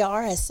 We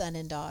are a son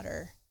and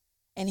daughter,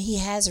 and he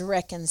has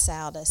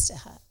reconciled us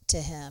to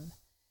him.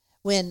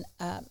 When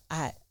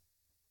I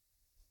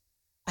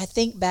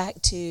think back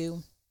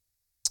to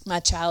my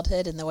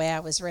childhood and the way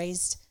I was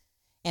raised,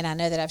 and I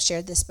know that I've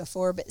shared this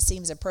before, but it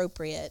seems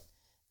appropriate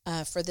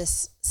for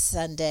this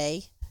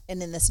Sunday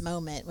and in this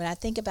moment. When I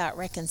think about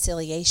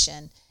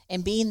reconciliation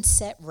and being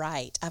set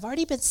right, I've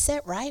already been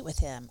set right with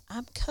him.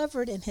 I'm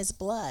covered in his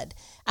blood.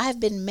 I have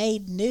been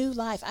made new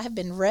life. I have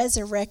been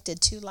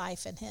resurrected to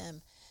life in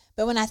him.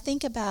 But when I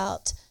think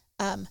about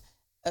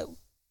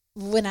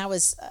when I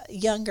was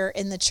younger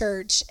in the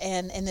church,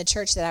 and in the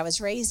church that I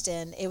was raised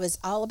in, it was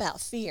all about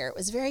fear. It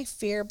was very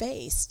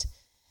fear-based.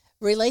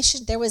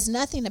 There was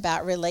nothing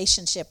about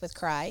relationship with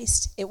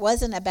Christ. It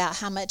wasn't about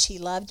how much he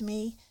loved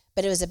me,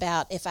 but it was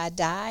about if I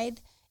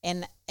died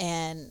and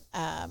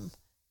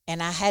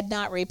I had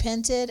not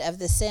repented of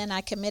the sin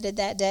I committed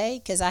that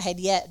day, because I had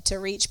yet to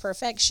reach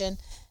perfection,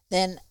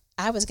 then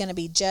I was going to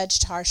be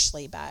judged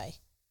harshly by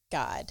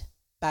God,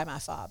 by my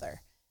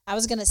Father. I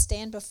was going to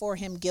stand before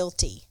him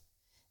guilty.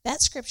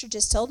 That scripture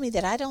just told me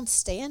that I don't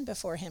stand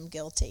before him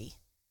guilty,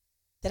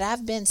 that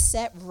I've been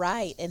set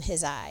right in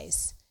his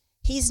eyes.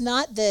 He's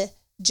not the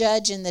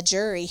judge and the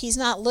jury. He's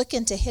not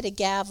looking to hit a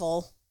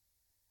gavel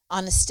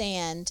on a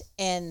stand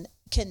and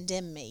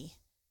condemn me,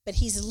 but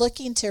he's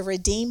looking to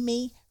redeem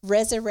me,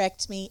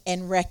 resurrect me,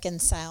 and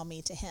reconcile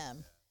me to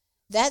him.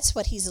 That's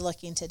what he's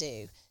looking to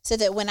do, so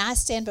that when I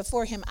stand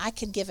before him, I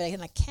can give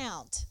an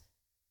account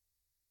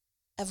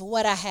of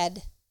what I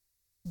had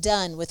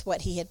done with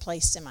what he had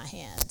placed in my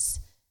hands.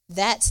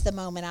 That's the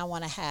moment I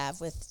want to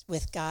have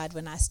with God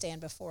when I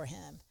stand before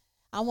him.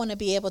 I want to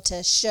be able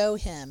to show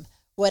him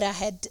what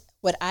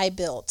I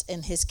built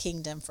in his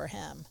kingdom for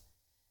him.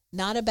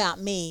 Not about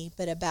me,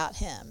 but about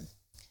him.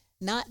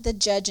 Not the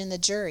judge and the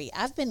jury.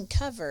 I've been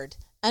covered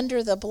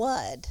under the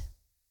blood.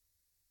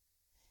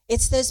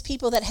 It's those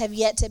people that have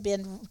yet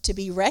to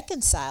be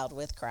reconciled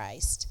with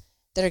Christ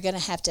that are going to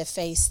have to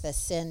face the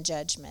sin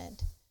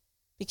judgment,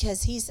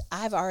 because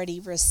I've already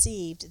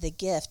received the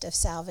gift of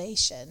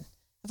salvation.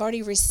 I've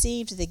already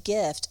received the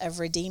gift of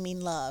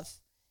redeeming love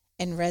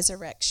and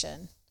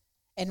resurrection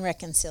and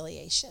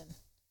reconciliation.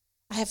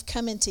 I have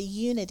come into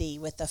unity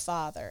with the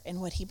Father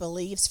and what he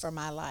believes for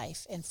my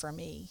life and for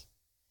me.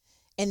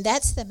 And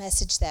that's the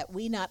message that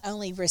we not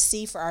only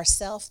receive for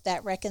ourselves,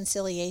 that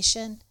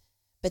reconciliation,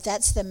 but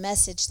that's the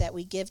message that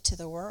we give to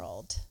the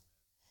world.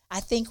 I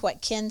think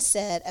what Ken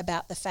said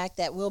about the fact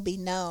that we'll be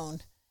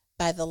known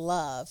by the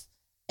love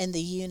and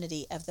the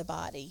unity of the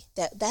body,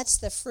 that's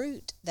the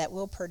fruit that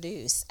we'll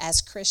produce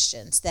as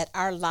Christians, that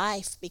our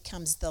life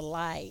becomes the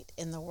light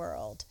in the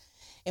world.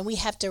 And we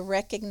have to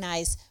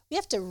recognize, we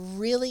have to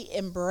really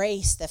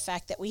embrace the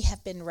fact that we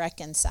have been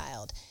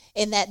reconciled,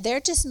 and that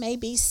there just may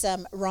be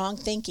some wrong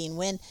thinking.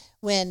 When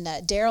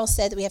Daryl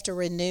said that we have to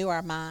renew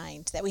our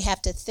mind, that we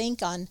have to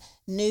think on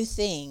new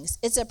things,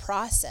 it's a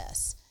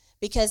process,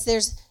 because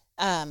there's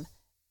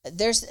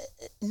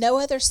no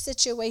other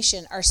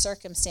situation or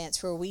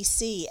circumstance where we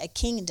see a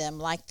kingdom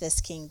like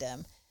this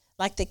kingdom,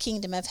 like the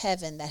kingdom of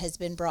heaven that has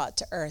been brought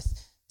to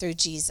earth through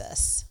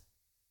Jesus.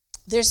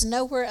 There's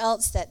nowhere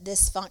else that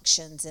this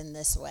functions in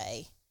this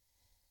way.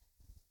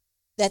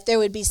 That there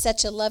would be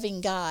such a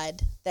loving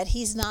God that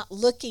he's not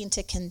looking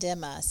to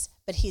condemn us,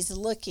 but he's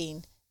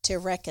looking to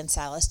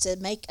reconcile us, to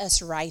make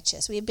us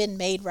righteous. We have been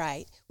made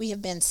right. We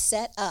have been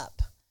set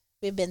up.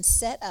 We've been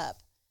set up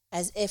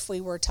as if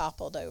we were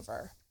toppled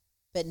over.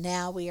 But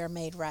now we are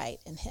made right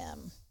in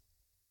him.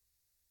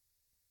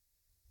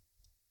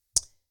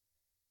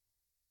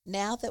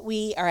 Now that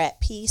we are at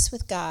peace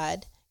with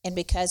God, and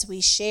because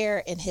we share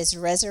in his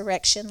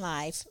resurrection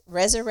life,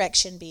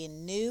 resurrection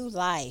being new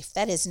life,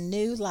 that is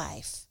new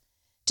life.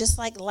 Just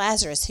like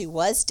Lazarus, who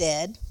was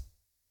dead,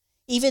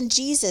 even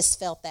Jesus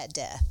felt that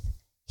death.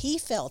 He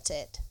felt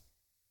it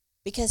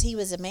because he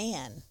was a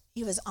man.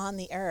 He was on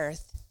the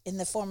earth in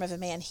the form of a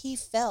man. He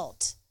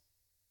felt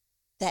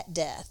that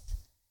death.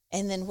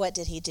 And then what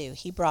did he do?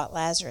 He brought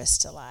Lazarus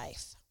to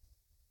life.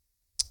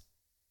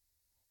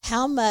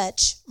 How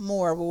much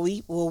more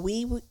will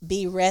we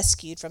be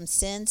rescued from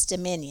sin's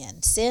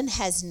dominion? Sin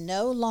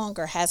no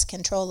longer has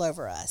control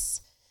over us.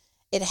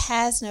 It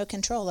has no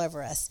control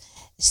over us.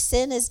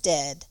 Sin is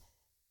dead.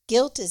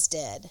 Guilt is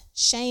dead.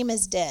 Shame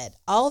is dead.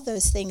 All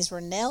those things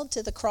were nailed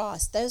to the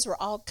cross. Those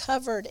were all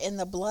covered in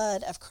the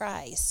blood of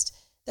Christ.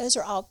 Those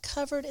are all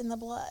covered in the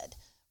blood.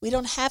 We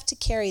don't have to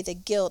carry the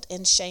guilt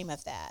and shame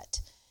of that.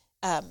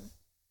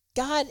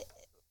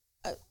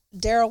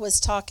 Daryl was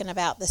talking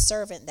about the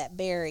servant that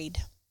buried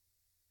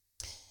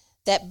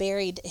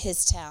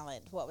his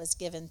talent, what was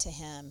given to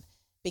him,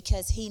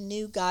 because he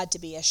knew God to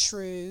be a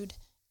shrewd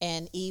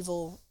and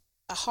evil,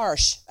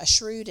 a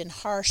shrewd and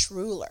harsh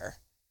ruler.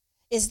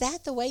 Is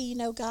that the way you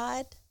know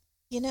God?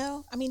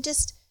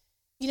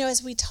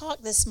 As we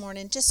talk this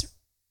morning,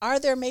 are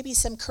there maybe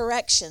some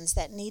corrections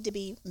that need to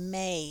be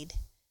made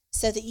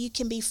so that you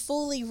can be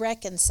fully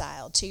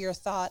reconciled to your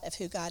thought of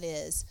who God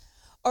is?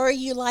 Or are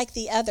you like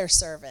the other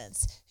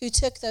servants who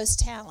took those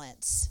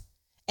talents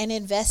and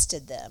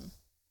invested them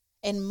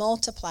and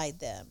multiplied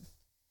them?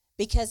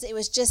 Because it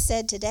was just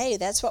said today,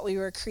 that's what we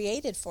were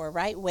created for,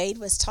 right? Wade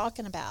was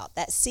talking about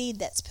that seed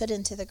that's put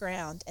into the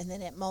ground and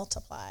then it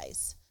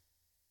multiplies.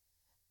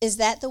 Is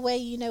that the way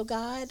you know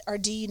God? Or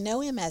do you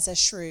know him as a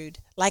shrewd,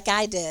 like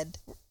I did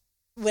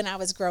when I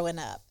was growing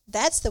up?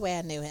 That's the way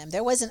I knew him.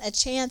 There wasn't a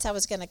chance I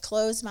was going to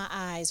close my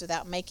eyes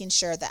without making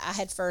sure that I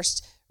had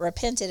first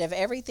repented of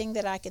everything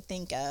that I could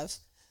think of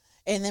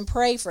and then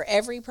pray for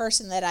every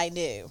person that I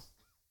knew,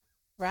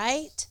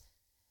 right?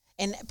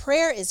 And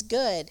prayer is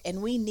good,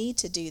 and we need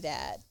to do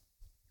that.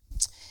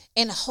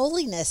 And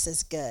holiness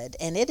is good,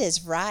 and it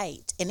is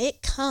right, and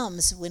it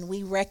comes when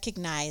we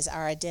recognize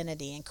our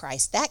identity in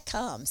Christ. That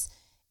comes.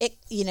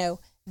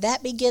 That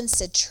begins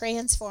to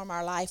transform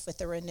our life with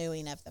the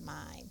renewing of the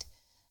mind.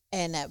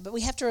 But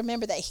we have to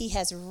remember that he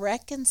has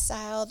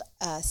reconciled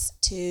us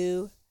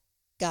to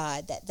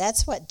God.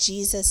 That's what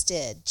Jesus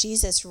did.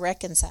 Jesus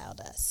reconciled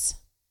us.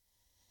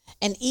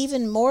 And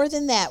even more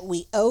than that,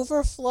 we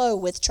overflow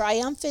with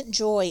triumphant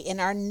joy in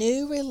our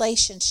new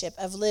relationship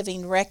of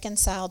living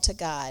reconciled to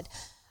God.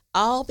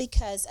 All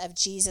because of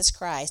Jesus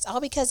Christ.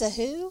 All because of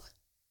who?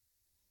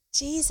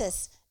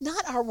 Jesus.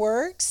 Not our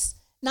works.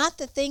 Not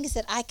the things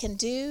that I can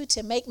do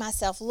to make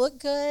myself look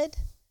good.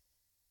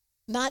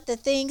 Not the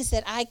things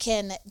that I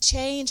can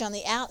change on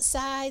the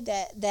outside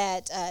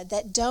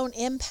that don't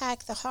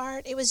impact the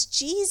heart. It was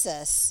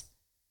Jesus.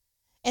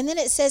 And then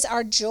it says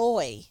our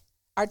joy,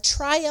 our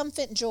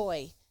triumphant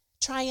joy,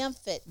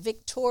 triumphant,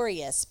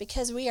 victorious,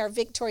 because we are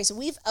victorious.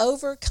 We have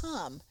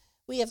overcome,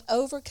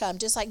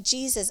 just like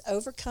Jesus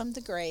overcome the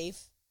grave.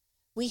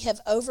 we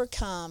have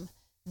overcome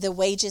the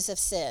wages of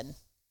sin.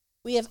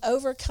 We have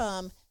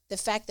overcome the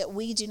fact that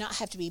we do not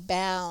have to be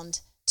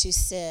bound to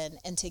sin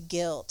and to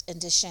guilt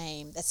and to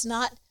shame. That's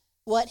not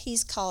what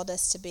he's called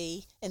us to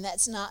be, and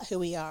that's not who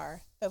we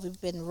are, but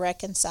we've been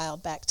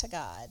reconciled back to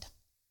God.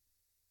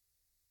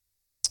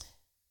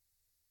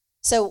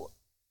 So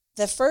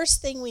the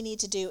first thing we need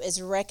to do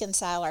is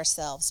reconcile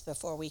ourselves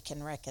before we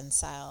can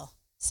reconcile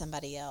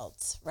somebody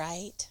else,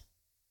 right?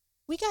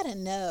 We got to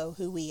know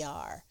who we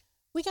are.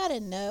 We got to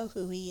know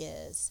who he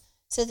is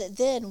so that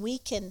then we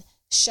can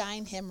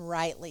shine him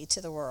rightly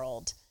to the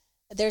world.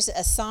 There's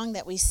a song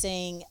that we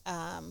sing,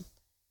 and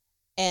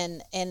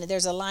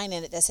there's a line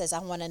in it that says, I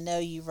want to know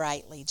you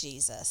rightly,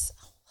 Jesus.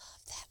 I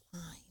love that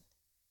line.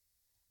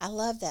 I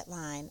love that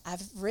line.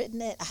 I've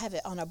written it. I have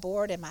it on a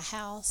board in my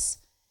house,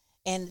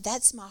 and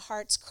that's my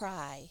heart's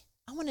cry.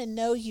 I want to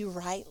know you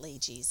rightly,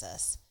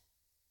 Jesus.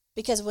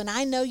 Because when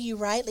I know you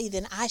rightly,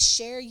 then I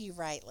share you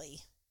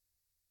rightly.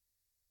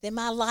 Then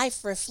my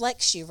life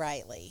reflects you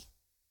rightly.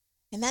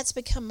 And that's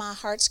become my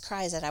heart's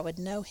cry, is that I would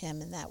know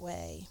him in that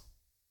way.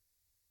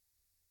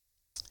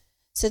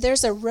 So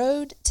there's a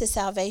road to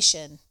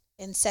salvation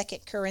in 2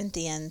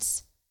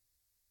 Corinthians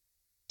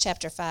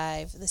chapter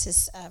 5. This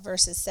is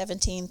verses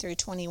 17 through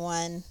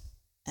 21,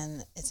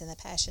 and it's in the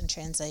Passion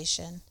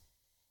Translation.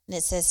 And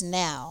it says,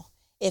 now,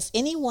 if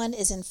anyone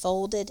is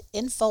enfolded,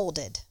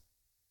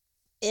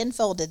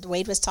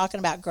 Wade was talking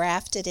about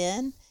grafted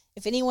in.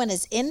 If anyone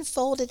is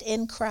enfolded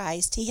in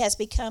Christ, he has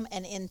become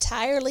an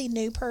entirely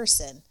new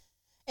person.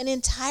 An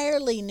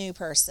entirely new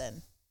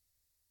person.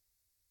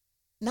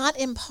 Not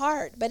in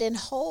part, but in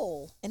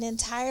whole. An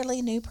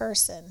entirely new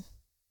person.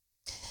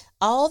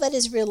 All that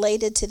is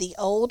related to the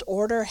old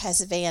order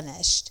has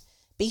vanished.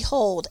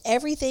 Behold,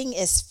 everything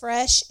is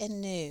fresh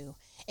and new,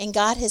 and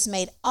God has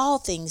made all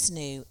things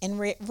new and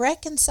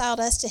reconciled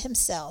us to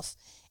himself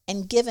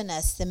and given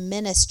us the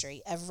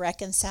ministry of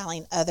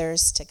reconciling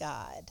others to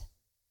God.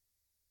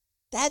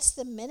 That's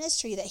the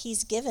ministry that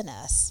he's given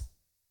us.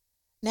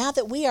 Now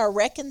that we are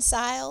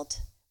reconciled,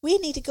 we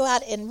need to go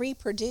out and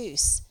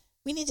reproduce.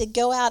 We need to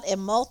go out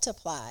and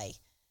multiply.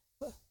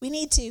 We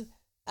need to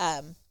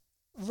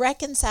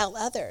reconcile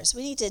others.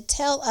 We need to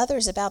tell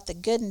others about the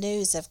good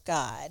news of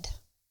God.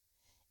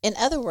 In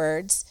other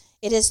words,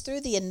 it is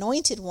through the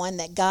Anointed One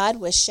that God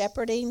was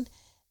shepherding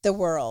the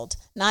world,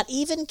 not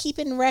even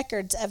keeping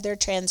records of their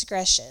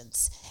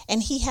transgressions.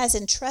 And he has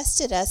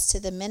entrusted us to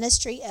the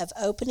ministry of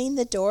opening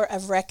the door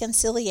of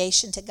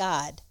reconciliation to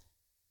God,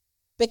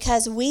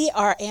 because we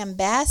are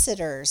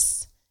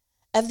ambassadors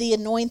of the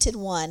Anointed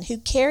One who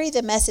carry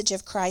the message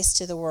of Christ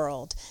to the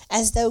world,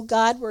 as though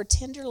God were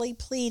tenderly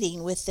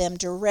pleading with them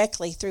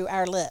directly through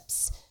our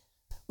lips.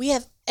 We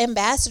have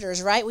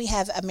ambassadors, right? We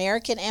have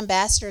American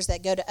ambassadors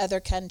that go to other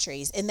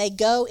countries, and they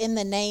go in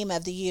the name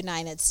of the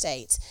United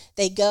States.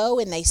 They go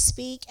and they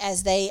speak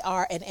as they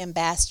are an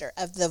ambassador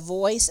of the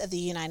voice of the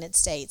United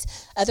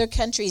States. Other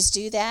countries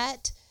do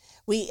that.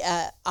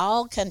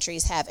 All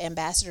countries have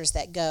ambassadors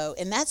that go,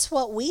 and that's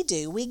what we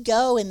do. We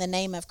go in the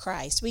name of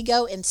Christ. We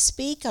go and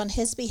speak on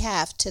his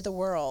behalf to the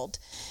world,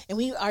 and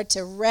we are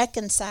to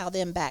reconcile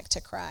them back to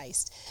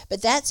Christ.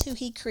 But that's who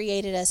he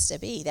created us to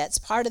be. That's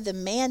part of the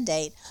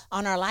mandate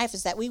on our life,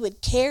 is that we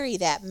would carry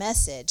that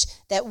message,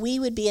 that we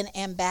would be an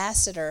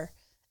ambassador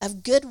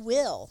of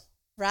goodwill,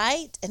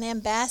 right? An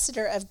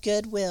ambassador of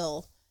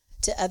goodwill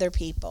to other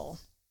people.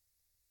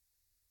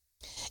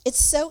 It's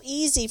so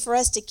easy for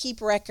us to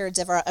keep records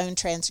of our own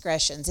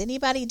transgressions.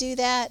 Anybody do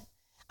that?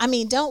 I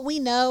mean, don't we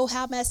know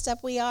how messed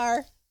up we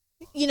are?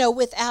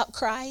 Without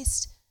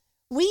Christ.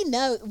 We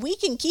know we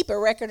can keep a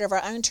record of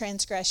our own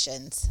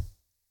transgressions.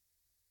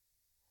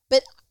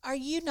 But are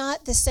you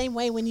not the same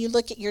way when you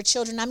look at your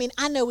children? I mean,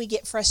 I know we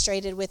get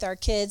frustrated with our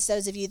kids.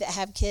 Those of you that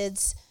have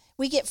kids,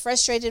 we get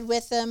frustrated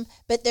with them,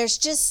 but there's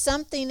just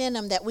something in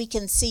them that we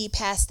can see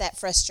past that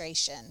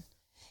frustration.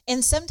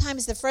 And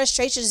sometimes the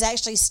frustration is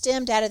actually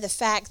stemmed out of the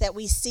fact that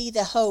we see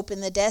the hope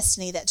and the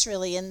destiny that's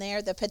really in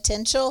there, the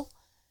potential.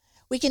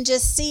 We can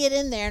just see it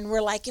in there, and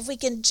we're like, if we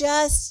can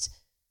just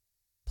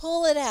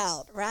pull it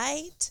out,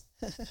 right?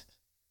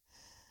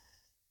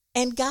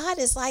 And God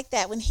is like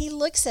that. When he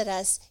looks at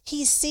us,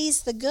 he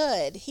sees the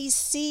good. He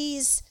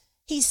sees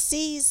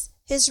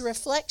his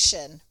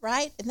reflection,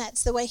 right? And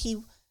that's the way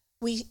he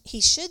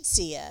should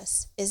see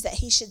us, is that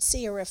he should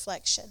see a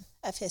reflection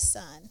of his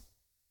Son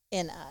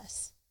in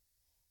us.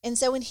 And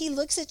so when he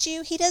looks at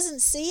you, he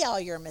doesn't see all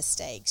your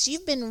mistakes.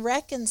 You've been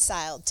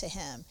reconciled to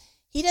him.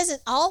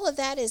 All of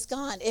that is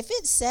gone. If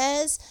it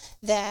says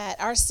that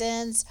our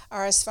sins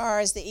are as far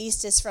as the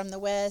east is from the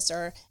west,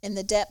 or in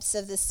the depths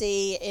of the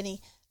sea, any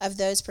of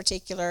those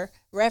particular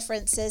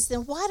references,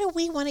 then why do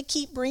we want to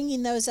keep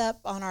bringing those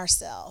up on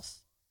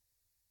ourselves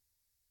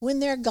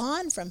when they're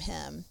gone from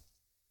him?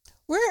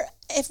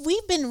 If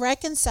we've been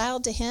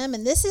reconciled to him,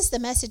 and this is the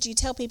message you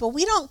tell people,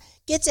 we don't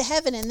get to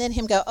heaven and then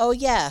him go, oh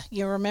yeah,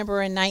 you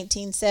remember in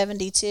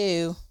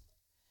 1972,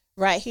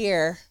 right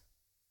here.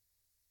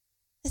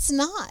 That's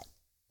not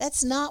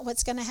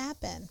what's going to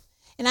happen.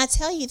 And I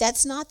tell you,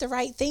 that's not the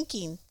right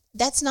thinking.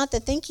 That's not the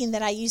thinking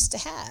that I used to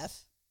have.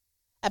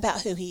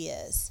 about who he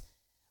is.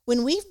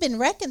 When we've been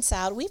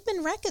reconciled, we've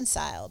been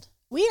reconciled.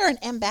 We are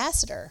an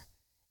ambassador.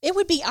 It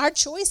would be our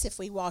choice if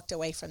we walked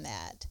away from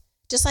that,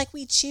 just like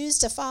we choose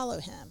to follow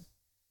him.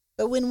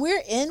 But when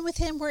we're in with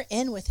him, we're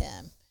in with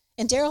him.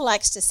 And Daryl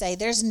likes to say,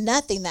 there's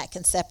nothing that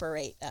can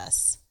separate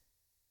us.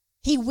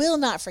 He will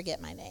not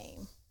forget my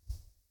name.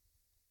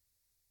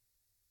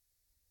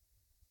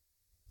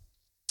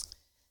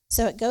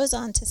 So it goes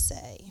on to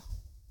say,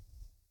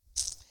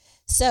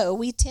 so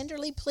we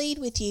tenderly plead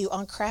with you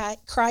on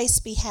Christ's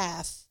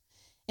behalf.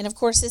 And of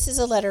course, this is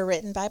a letter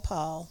written by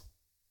Paul.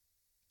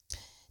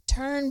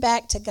 Turn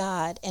back to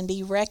God and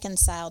be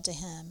reconciled to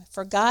him.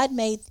 For God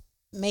made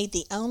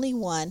the only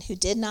one who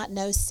did not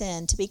know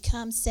sin to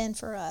become sin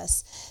for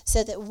us,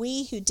 so that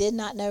we who did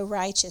not know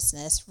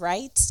righteousness,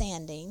 right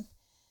standing,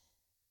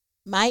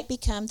 might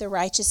become the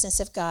righteousness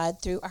of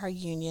God through our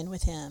union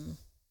with him.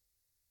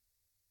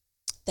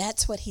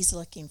 That's what he's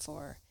looking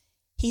for.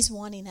 He's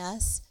wanting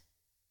us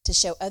to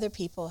show other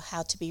people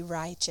how to be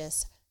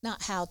righteous,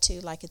 not how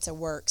to like it's a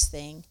works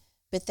thing,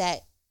 but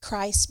that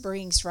Christ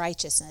brings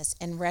righteousness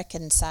and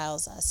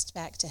reconciles us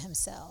back to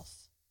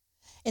himself.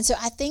 And so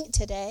I think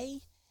today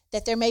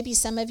that there may be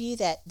some of you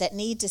that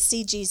need to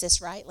see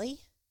Jesus rightly.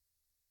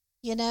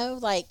 You know,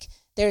 like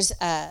there's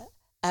a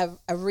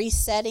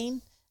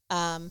resetting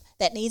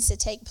that needs to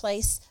take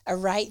place, a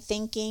right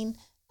thinking,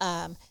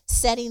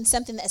 setting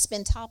something that's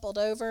been toppled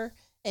over.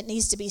 It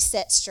needs to be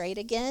set straight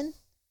again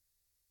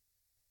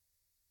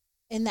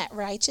in that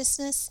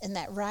righteousness, in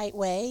that right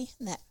way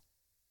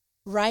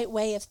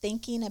of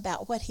thinking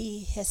about what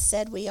he has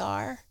said we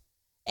are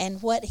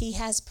and what he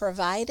has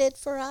provided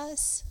for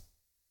us.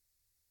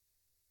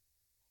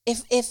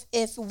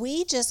 If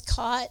we just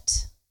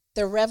caught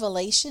the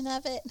revelation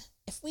of it,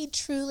 if we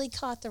truly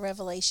caught the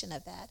revelation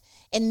of that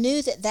and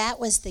knew that that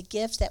was the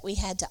gift that we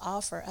had to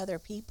offer other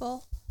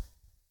people,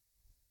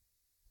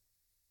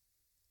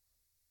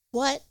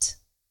 what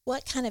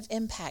kind of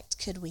impact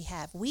could we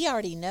have? We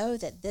already know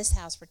that this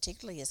house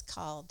particularly is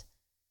called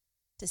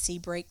to see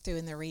breakthrough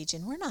in the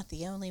region. We're not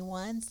the only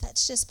ones.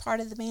 That's just part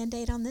of the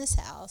mandate on this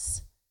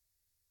house.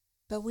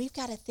 But we've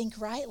got to think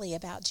rightly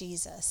about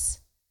Jesus.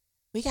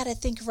 We got to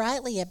think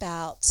rightly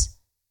about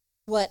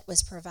what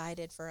was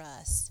provided for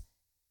us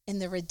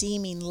and the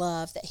redeeming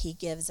love that he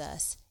gives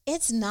us.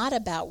 It's not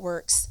about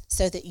works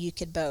so that you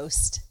could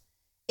boast.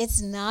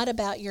 It's not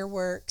about your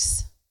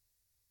works.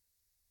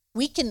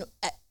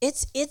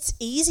 It's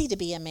easy to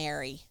be a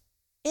Mary.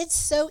 It's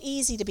so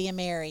easy to be a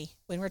Mary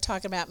when we're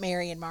talking about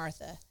Mary and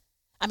Martha.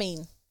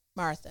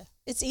 Martha.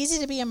 It's easy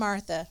to be a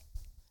Martha,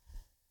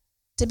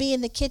 to be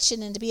in the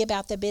kitchen and to be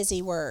about the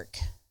busy work.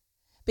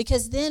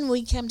 Because then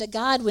we come to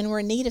God when we're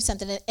in need of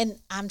something, and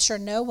I'm sure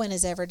no one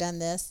has ever done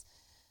this,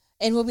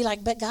 and we'll be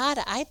like, but God,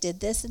 I did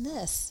this and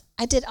this.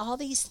 I did all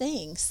these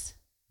things.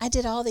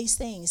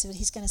 But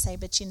he's going to say,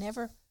 but you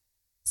never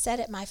sat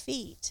at my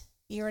feet.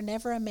 You were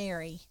never a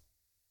Mary.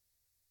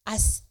 I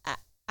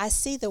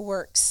see the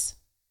works,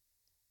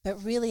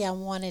 but really I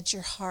wanted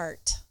your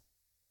heart.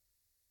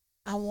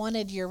 I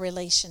wanted your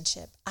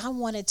relationship. I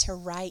wanted to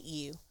right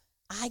you.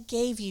 I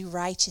gave you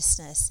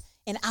righteousness,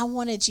 and I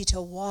wanted you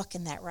to walk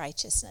in that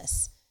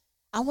righteousness.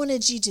 I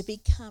wanted you to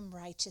become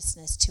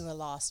righteousness to a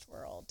lost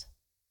world.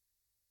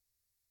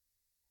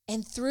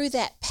 And through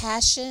that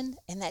passion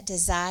and that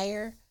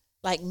desire,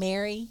 like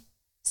Mary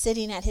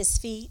sitting at his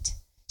feet,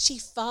 she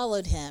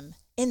followed him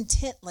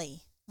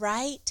intently,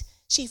 right?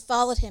 She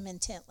followed him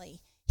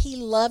intently. He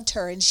loved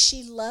her, and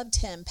she loved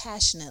him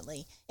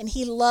passionately, and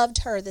he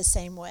loved her the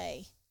same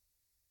way.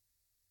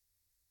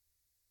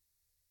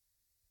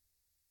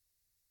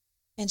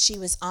 And she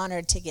was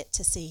honored to get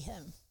to see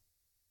him.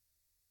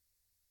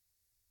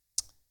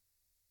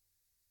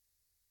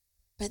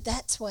 But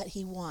that's what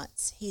he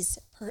wants. He's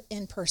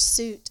in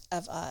pursuit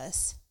of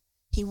us.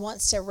 He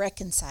wants to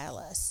reconcile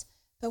us.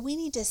 But we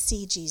need to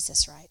see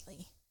Jesus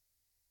rightly.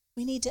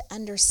 We need to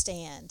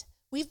understand.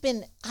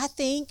 I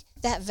think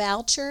that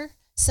voucher,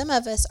 some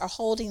of us are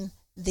holding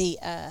the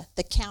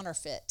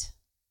counterfeit.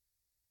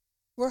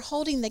 We're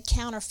holding the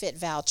counterfeit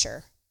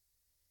voucher.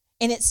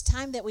 And it's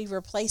time that we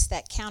replace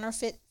that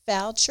counterfeit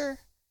voucher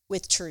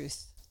with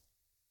truth.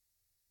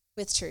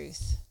 With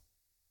truth.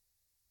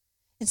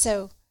 And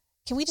so,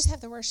 can we just have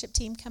the worship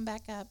team come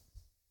back up?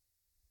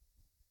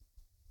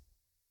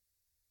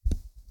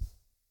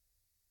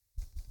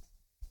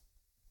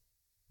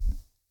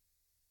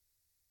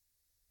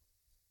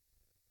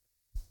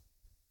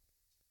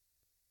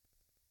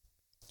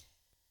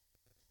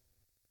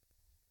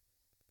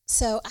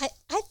 So I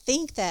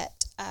think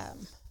that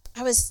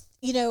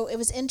it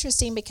was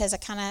interesting because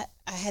I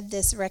had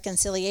this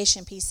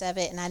reconciliation piece of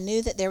it, and I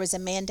knew that there was a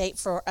mandate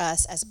for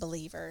us as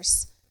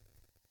believers.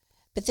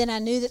 But then I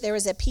knew that there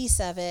was a piece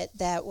of it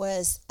that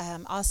was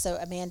also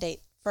a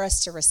mandate for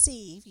us to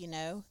receive,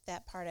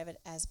 that part of it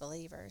as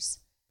believers.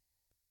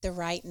 The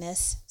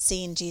rightness,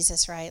 seeing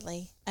Jesus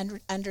rightly,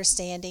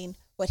 understanding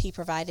what he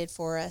provided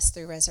for us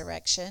through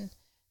resurrection,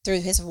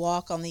 through his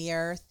walk on the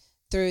earth,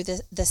 through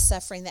the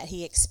suffering that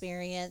he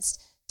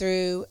experienced,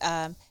 through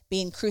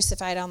being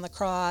crucified on the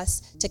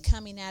cross to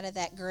coming out of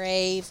that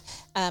grave.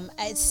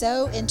 It's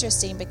so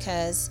interesting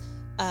because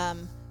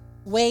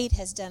Wade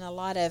has done a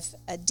lot of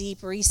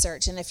deep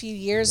research, and a few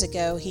years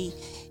ago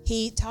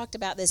he talked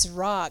about this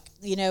rock,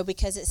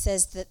 because it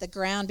says that the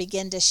ground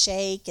began to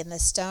shake and the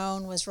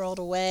stone was rolled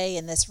away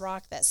and this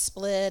rock that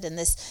split and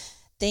this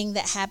thing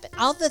that happened,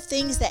 all the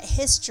things that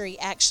history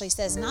actually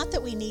says. Not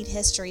that we need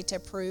history to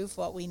prove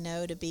what we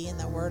know to be in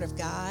the Word of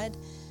God,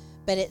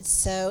 but it's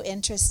so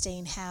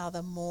interesting how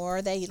the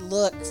more they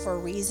look for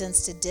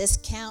reasons to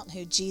discount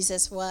who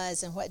Jesus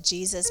was and what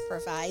Jesus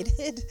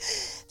provided,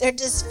 they're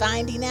just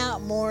finding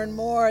out more and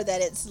more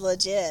that it's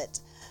legit.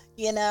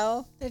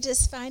 They're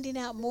just finding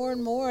out more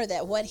and more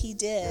that what he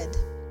did,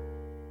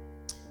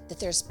 that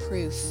there's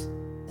proof.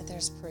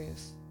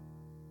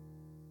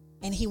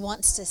 And he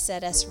wants to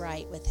set us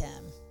right with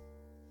him.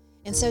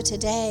 And so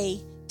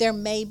today, there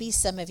may be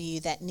some of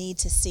you that need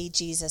to see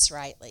Jesus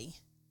rightly.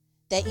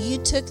 That you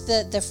took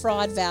the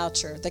fraud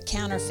voucher, the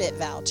counterfeit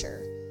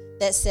voucher,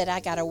 that said, I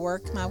got to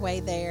work my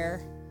way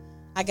there.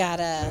 I got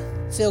to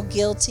feel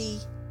guilty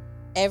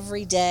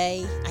every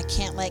day. I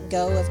can't let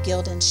go of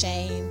guilt and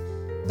shame.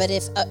 But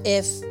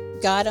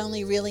if God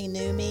only really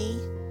knew me,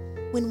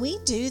 when we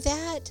do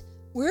that,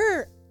 we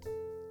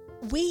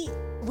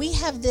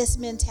have this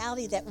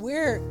mentality that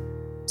we're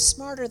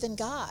smarter than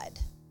God.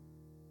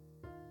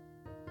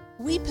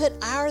 We put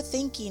our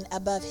thinking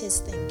above his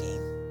thinking.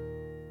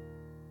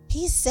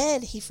 He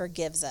said he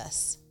forgives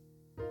us.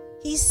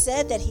 He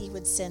said that he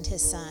would send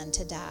his son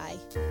to die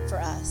for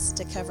us,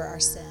 to cover our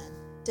sin,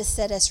 to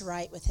set us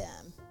right with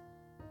him.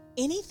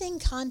 Anything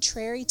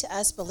contrary to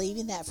us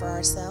believing that for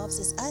ourselves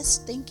is us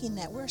thinking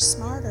that we're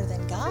smarter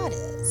than God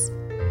is.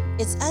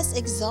 It's us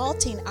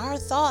exalting our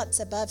thoughts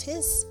above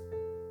his.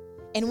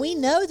 And we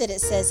know that it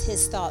says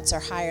his thoughts are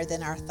higher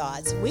than our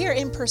thoughts. We are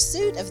in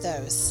pursuit of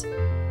those.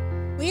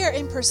 We are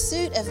in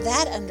pursuit of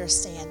that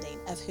understanding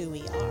of who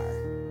we are.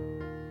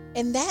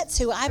 And that's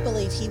who I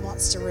believe he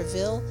wants to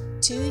reveal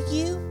to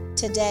you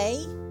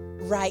today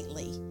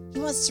rightly. He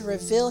wants to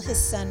reveal his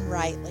son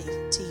rightly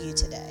to you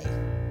today.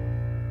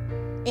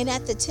 And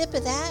at the tip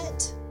of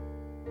that,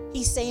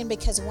 he's saying,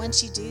 because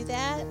once you do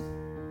that,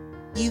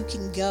 you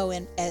can go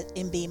and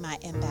be my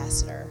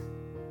ambassador.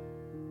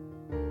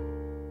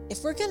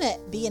 If we're going to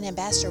be an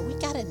ambassador, we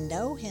got to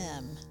know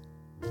him.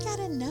 We got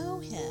to know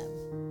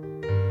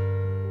him.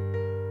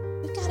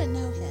 We got to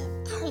know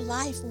him. Our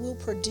life will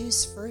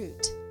produce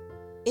fruit.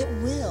 It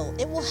will.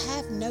 It will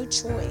have no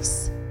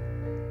choice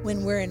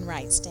when we're in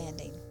right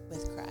standing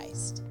with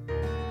Christ.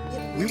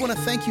 We want to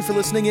thank you for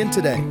listening in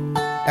today.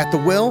 At The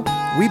Well,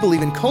 we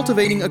believe in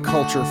cultivating a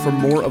culture for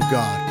more of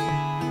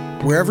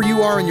God. Wherever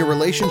you are in your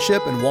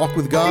relationship and walk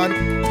with God,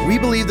 we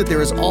believe that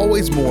there is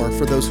always more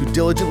for those who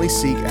diligently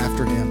seek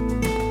after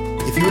him.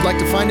 If you would like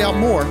to find out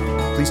more,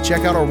 please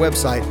check out our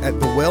website at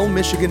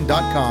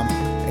thewellmichigan.com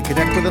and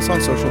connect with us on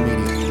social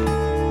media.